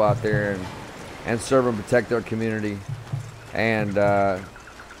that go out there and serve and protect their community, and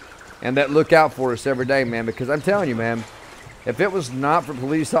that look out for us every day, man, because I'm telling you, man, if it was not for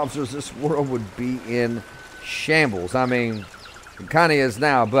police officers, this world would be in shambles. I mean, it kind of is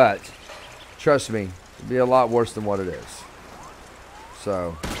now, but trust me, it'd be a lot worse than what it is.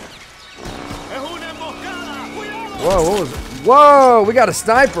 So. Whoa, what was it? Whoa, we got a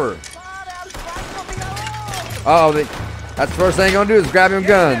sniper. Oh, that's the first thing you're gonna do is grab him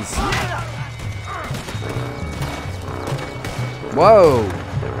guns. Whoa,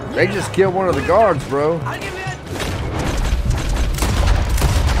 they just killed one of the guards, bro.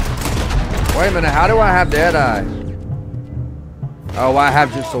 Wait a minute, how do I have Deadeye? Oh, I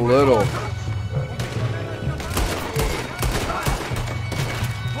have just a little.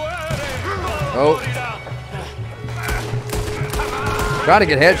 Oh. Try to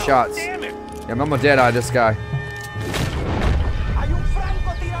get headshots. Yeah, I'm gonna Deadeye this guy.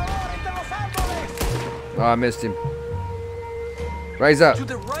 Oh, I missed him. Raise up. To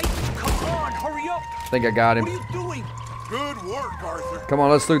the right. Come on, hurry up. I think I got him. What are you doing? Good work, Arthur. Come on,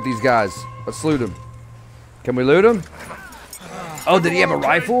 let's loot these guys. Let's loot them. Can we loot them? Oh, did he have a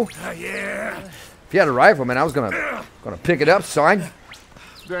rifle? Yeah. If he had a rifle, man, I was gonna pick it up, son.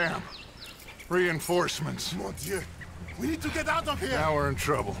 Damn. Reinforcements. Mon Dieu. We need to get out of here. Now we're in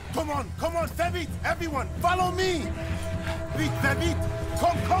trouble. Come on, très vite. Everyone, follow me. Vite, très vite.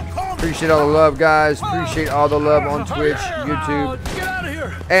 Come. Appreciate all the love, guys. Appreciate all the love on Twitch, YouTube, Get out of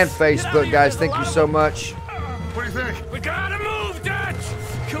here. and Facebook, guys. Thank you so much. What do you think? We gotta move, Dutch.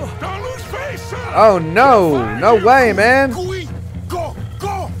 Don't lose face, son. Oh, no. No way, man. Go.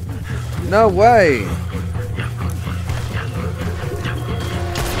 No way.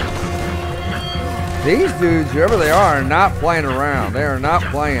 These dudes, whoever they are not playing around. They are not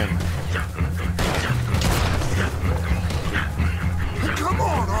playing. Come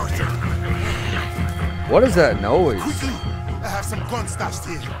on, Arthur. What is that noise? Quickly. I have some guns stashed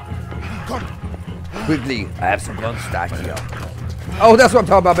here. Come. Quickly, I have some guns stashed here. Oh, that's what I'm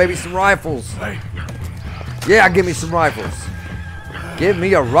talking about, baby. Some rifles. Yeah, give me some rifles. Give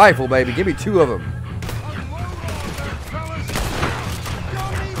me a rifle, baby. Give me 2 of them.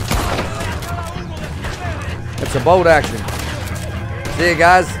 It's a bolt action. See you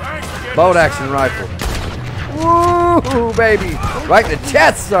guys? Bolt action rifle. Woo, baby. Right in the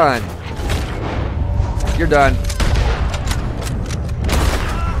chest, son. You're done.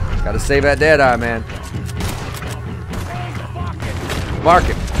 Gotta save that dead eye, man. Mark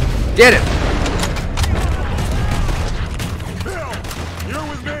him. Get him. Bill, you're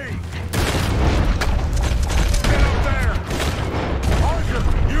with me. Get up there. Archer,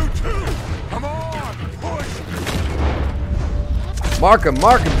 you too. Come on, push. Mark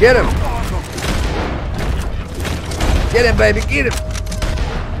him, get him. Get him, baby, get him.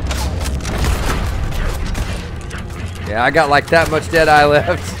 Yeah, I got like that much dead eye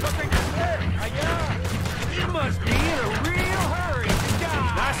left.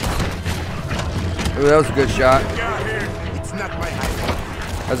 Ooh, that was a good shot. It's not my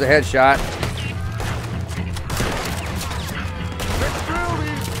height. That was a headshot. Let's drill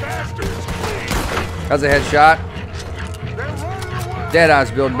these bastards. That's a headshot.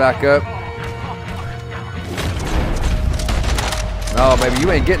 Deadeye's building back up. Oh, baby, you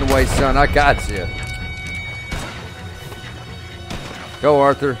ain't getting away, son. I got you. Go,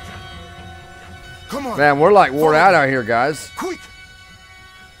 Arthur. Come on. Man, we're like wore out here, guys. Quick.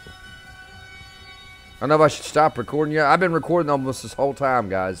 I don't know if I should stop recording yet. I've been recording almost this whole time,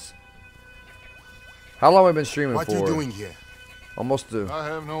 guys. How long have we been streaming for? What you doing here? Almost I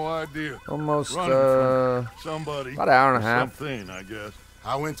have no idea. almost Somebody. about an hour and a half. Something, I guess.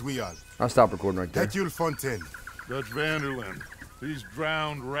 How went we all? I'll stop recording right there. Hercule Fontaine. Dutch Vanderland. These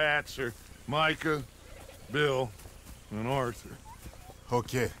drowned rats are Micah, Bill, and Arthur.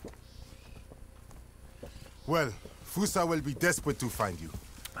 Okay. Well, Fusa will be desperate to find you.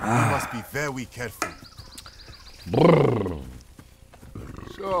 You must be very careful.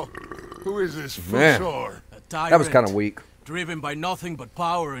 So, who is this Fusar? That was kind of weak. Driven by nothing but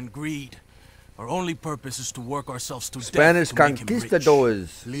power and greed. Our only purpose is to work ourselves to Spanish death to make him rich.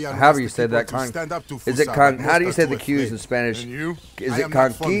 conquistadors. However you say that. Is it how do you say the Q's in Spanish? Is it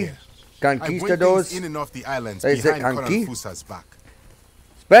conquistadors? In and off the islands Is it behind conqui? Fusa's back.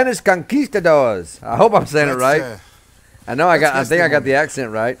 Spanish conquistadors. I hope I'm saying it right. I know I think I got the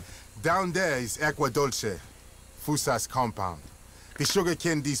accent right. Down there is Agua Dulce, Fusa's compound. The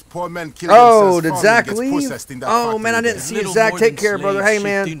sugarcane these poor men kill Oh, themselves did Zach gets leave? processed in that Oh, factory man, I there. didn't see you, Zach. Take care, brother. Hey,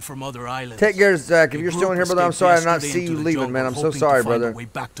 man. Take care, Zach. If you're still in here, brother, I'm sorry to not see you leaving, man. I'm so sorry, brother.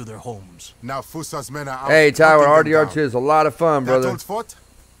 Back to their homes. Now Fusa's men are out. Hey, Tyler, hunting them RDR2 down. is a lot of fun, That brother. old fort?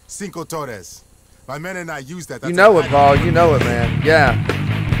 Cinco Torres. My men and I use that. You know it, Paul. You know it, man. Yeah.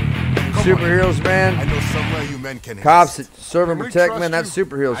 Superheroes, man. I know somewhere you men can Cops help. that serve and Can we protect, trust man. That's you?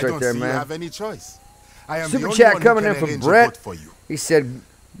 superheroes I right don't there, see you man. have any choice. I am the Super only chat one who coming can in from arrange a Brett. vote for you. He said,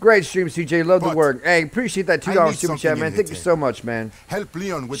 great stream, CJ. Love the But work. Hey, appreciate that I $2 need super chat, something man. in Thank you return. so much, man. Help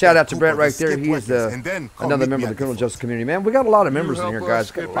Leon with Shout that out to group Brett of right there. escaped He's weapons, and then come another meet member me of the at criminal fort. justice community, man. We got a lot of members in help here, us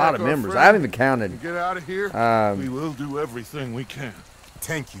guys. Got get a lot back of our members. friend. I haven't even counted. Get out of here. We will do everything we can.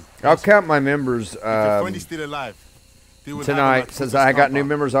 Thank you. I'll count my members If your friend is still alive, they will have him tonight. at Since Fusa's I got new compound.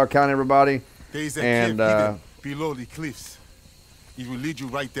 members, I'll count everybody. There is a And cave hidden below the cliffs. It will lead you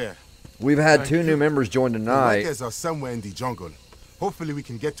right there. we've had Thank 2 you. new members join The tonight. wreckers are somewhere in the jungle. Hopefully we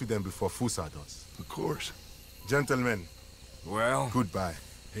can get to them before Fusa does. Of course. Gentlemen, Well, goodbye.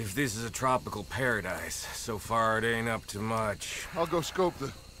 if this is a tropical paradise, so far it ain't up to much. I'll go scope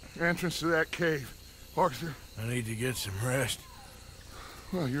the entrance to that cave. Arthur? I need to get some rest.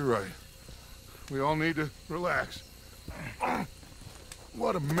 Well, you're right. We all need to relax.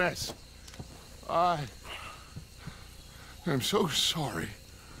 What a mess. I am so sorry.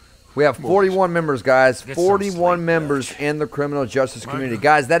 We have 41 members, guys. Get some 41 sleep, members in the criminal justice community.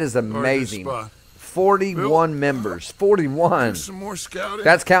 Guys, that is amazing. 41 members. 41. Some more scouting.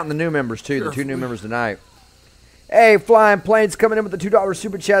 That's counting the new members, too. The 2 new members tonight. Hey, Flying Planes coming in with the $2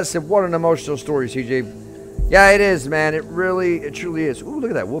 super chat. Said, what an emotional story, CJ. Yeah, it is, man. It truly is. Ooh,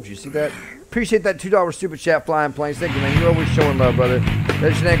 look at that wolf. You see that? Appreciate that $2 super chat, Flying Planes. Thank you, man. You're always showing love, brother.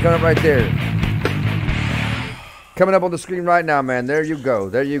 There's your name coming up right there. Coming up on the screen right now, man. There you go.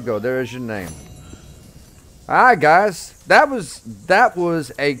 There you go. There is your name. All right, guys. That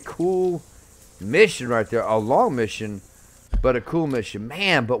was a cool mission right there. A long mission, but a cool mission.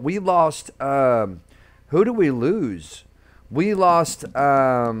 Man, but we lost... who did we lose? We lost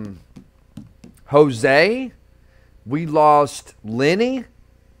Jose. We lost Lenny.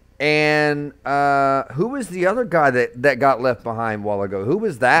 And who was the other guy that got left behind a while ago? Who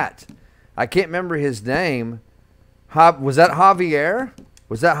was that? I can't remember his name. Was that Javier?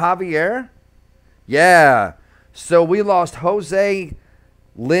 Was that Javier? Yeah. So we lost Jose,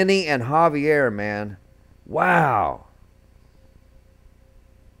 Lenny, and Javier, man. Wow.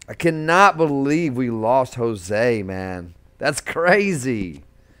 I cannot believe we lost Jose, man. That's crazy.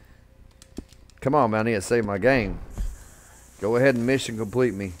 Come on, man. I need to save my game. Go ahead and mission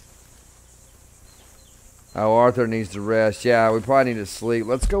complete me. Oh, Arthur needs to rest. Yeah, we probably need to sleep.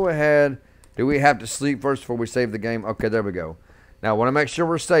 Let's go ahead. Do we have to sleep first before we save the game? Okay, there we go. Now, I want to make sure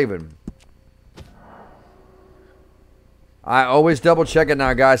we're saving. I always double check it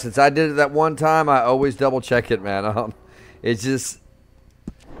now, guys. Since I did it that one time, I always double check it, man. It's just,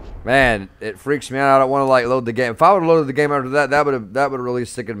 man, it freaks me out. I don't want to like load the game. If I would have loaded the game after that, that would have really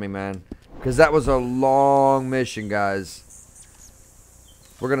sickened me, man. Because that was a long mission, guys.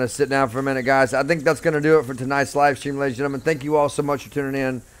 We're going to sit down for a minute, guys. I think that's going to do it for tonight's live stream, ladies and gentlemen. Thank you all so much for tuning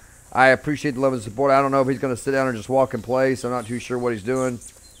in. I appreciate the love and support. I don't know if he's going to sit down and just walk and play, so I'm not too sure what he's doing.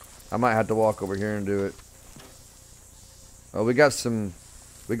 I might have to walk over here and do it. Oh, we got some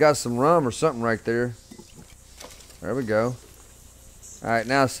rum or something right there. There we go. All right,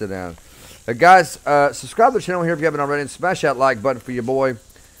 now sit down. Guys, subscribe to the channel here if you haven't already, and smash that like button for your boy.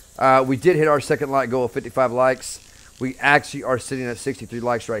 We did hit our second like goal of 55 likes. We actually are sitting at 63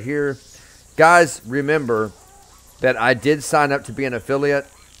 likes right here. Guys, remember that I did sign up to be an affiliate.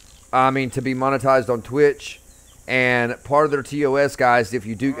 To be monetized on Twitch. And part of their TOS, guys,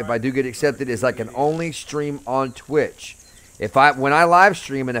 if I do get accepted, is I can only stream on Twitch. When I live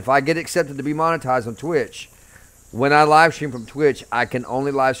stream and if I get accepted to be monetized on Twitch, when I live stream from Twitch, I can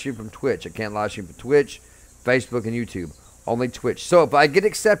only live stream from Twitch. I can't live stream from Twitch, Facebook, and YouTube. Only Twitch. So if I get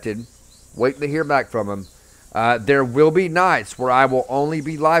accepted, waiting to hear back from them, there will be nights where I will only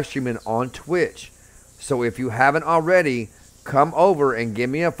be live streaming on Twitch. So if you haven't already, come over and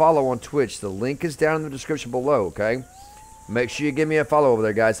give me a follow on Twitch. The link is down in the description below, okay? Make sure you give me a follow over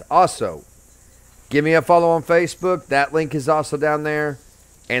there, guys. Also, give me a follow on Facebook. That link is also down there.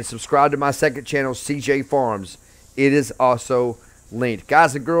 And subscribe to my second channel, CJ Farms. It is also linked.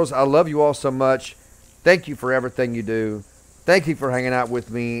 Guys and girls, I love you all so much. Thank you for everything you do. Thank you for hanging out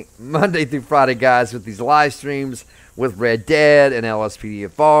with me Monday through Friday, guys, with these live streams with Red Dead and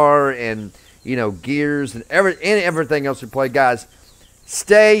LSPDFR and, you know, Gears and everything else we play. Guys,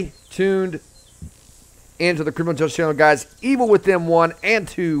 stay tuned into the Criminal Justice Channel, guys. Evil Within 1 and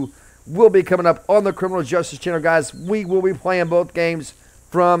 2 will be coming up on the Criminal Justice Channel, guys. We will be playing both games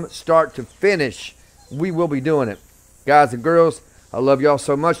from start to finish. We will be doing it. Guys and girls, I love y'all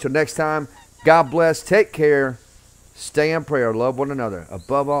so much. Till next time, God bless. Take care. Stay in prayer. Love one another.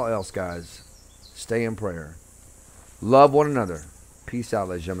 Above all else, guys, stay in prayer. Love one another. Peace out,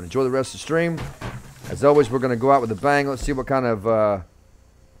 ladies and gentlemen. Enjoy the rest of the stream. As always, we're going to go out with a bang. Let's see what kind of... oh,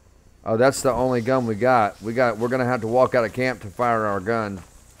 that's the only gun we got. We're going to have to walk out of camp to fire our gun.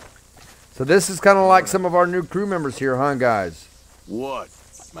 So this is kind of like some of our new crew members here, huh, guys? What,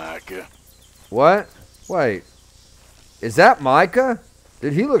 Micah? What? Wait. Is that Micah?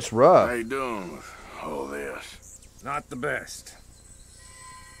 Dude, he looks rough. How you doing with all this? Not the best.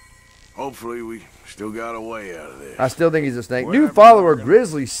 Hopefully we still got a way out of this. I still think he's a snake. New follower,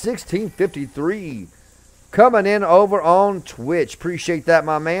 Grizzly1653. Coming in over on Twitch. Appreciate that,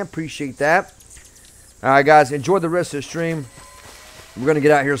 my man. Appreciate that. All right, guys. Enjoy the rest of the stream. We're going to get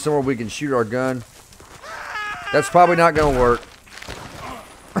out here somewhere we can shoot our gun. That's probably not going to work.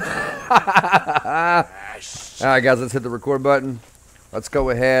 All right, guys. Let's hit the record button. Let's go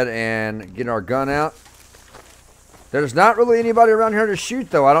ahead and get our gun out. There's not really anybody around here to shoot,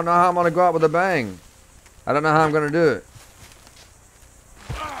 though. I don't know how I'm going to go out with a bang. I don't know how I'm going to do it.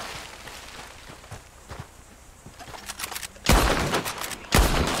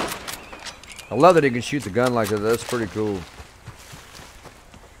 I love that he can shoot the gun like that. That's pretty cool.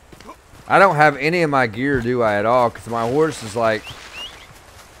 I don't have any of my gear, do I, at all? Because my horse is like...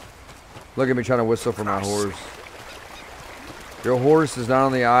 Look at me trying to whistle for my horse. Your horse is not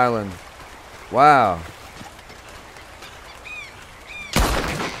on the island. Wow.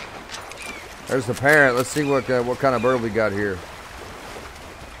 There's the parrot. Let's see what kind of bird we got here.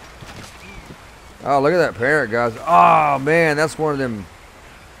 Oh, look at that parrot, guys. Oh, man, that's one of them.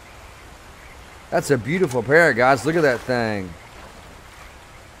 That's a beautiful parrot, guys. Look at that thing.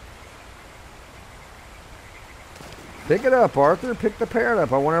 Pick it up, Arthur. Pick the parrot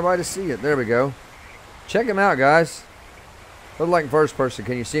up. I want everybody to see it. There we go. Check him out, guys. Look like in first person.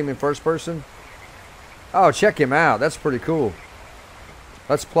 Can you see him in first person? Oh, check him out. That's pretty cool.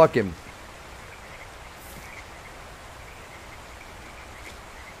 Let's pluck him.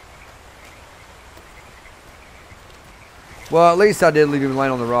 Well, at least I did leave him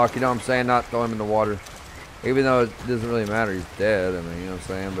laying on the rock. You know what I'm saying? Not throw him in the water. Even though it doesn't really matter, he's dead. I mean, you know what I'm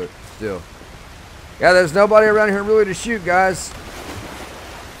saying? But still. Yeah, there's nobody around here really to shoot, guys.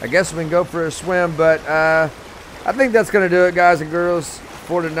 I guess we can go for a swim, but I think that's going to do it, guys and girls,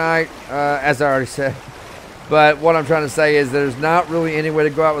 for tonight, as I already said. But what I'm trying to say is there's not really any way to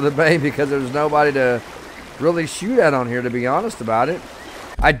go out with a bang because there's nobody to really shoot at on here, to be honest about it.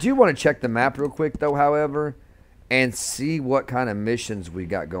 I do want to check the map real quick, though, however, and see what kind of missions we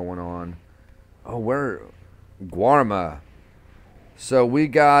got going on. Oh, we're Guarma. So we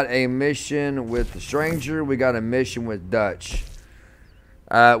got a mission with the stranger. We got a mission with Dutch.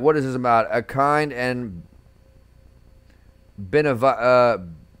 What is this about? A kind and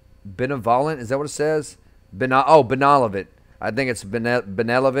benevolent. Is that what it says? Benevolent. I think it's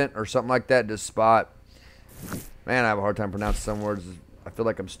benevolent or something like that. This spot. Man, I have a hard time pronouncing some words. I feel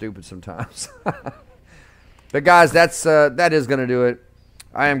like I'm stupid sometimes. But guys, that is gonna do it.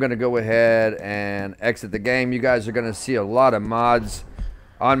 I am gonna go ahead and exit the game. You guys are gonna see a lot of mods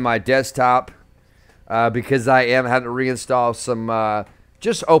on my desktop because I am having to reinstall some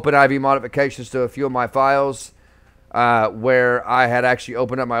just OpenIV modifications to a few of my files where I had actually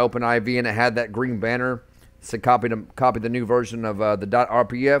opened up my OpenIV and it had that green banner. So copy the new version of the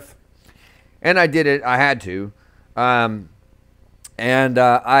 .rpf, and I did it. I had to, and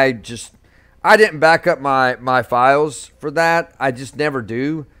I didn't back up my files for that. I just never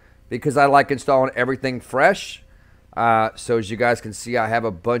do because I like installing everything fresh. So as you guys can see, I have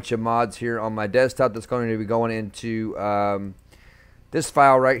a bunch of mods here on my desktop that's going to be going into this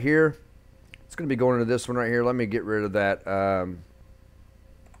file right here. It's going to be going into this one right here. Let me get rid of that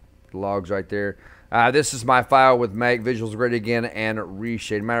logs right there. This is my file with Make Visuals Great Again and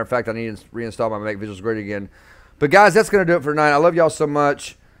Reshade. Matter of fact, I need to reinstall my Make Visuals Great Again. But guys, that's going to do it for tonight. I love y'all so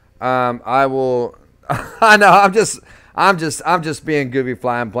much. I will. I know. I'm just being goofy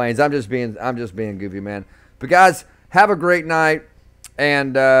flying planes. I'm just being goofy, man. But guys, have a great night.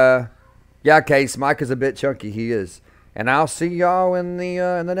 And yeah, Case, Mike is a bit chunky. He is. And I'll see y'all in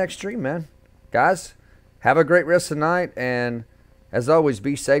the next stream, man. Guys, have a great rest of the night. And as always,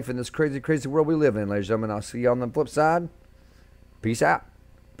 be safe in this crazy, crazy world we live in, ladies and gentlemen. I'll see you on the flip side. Peace out.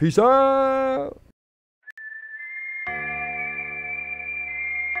 Peace out.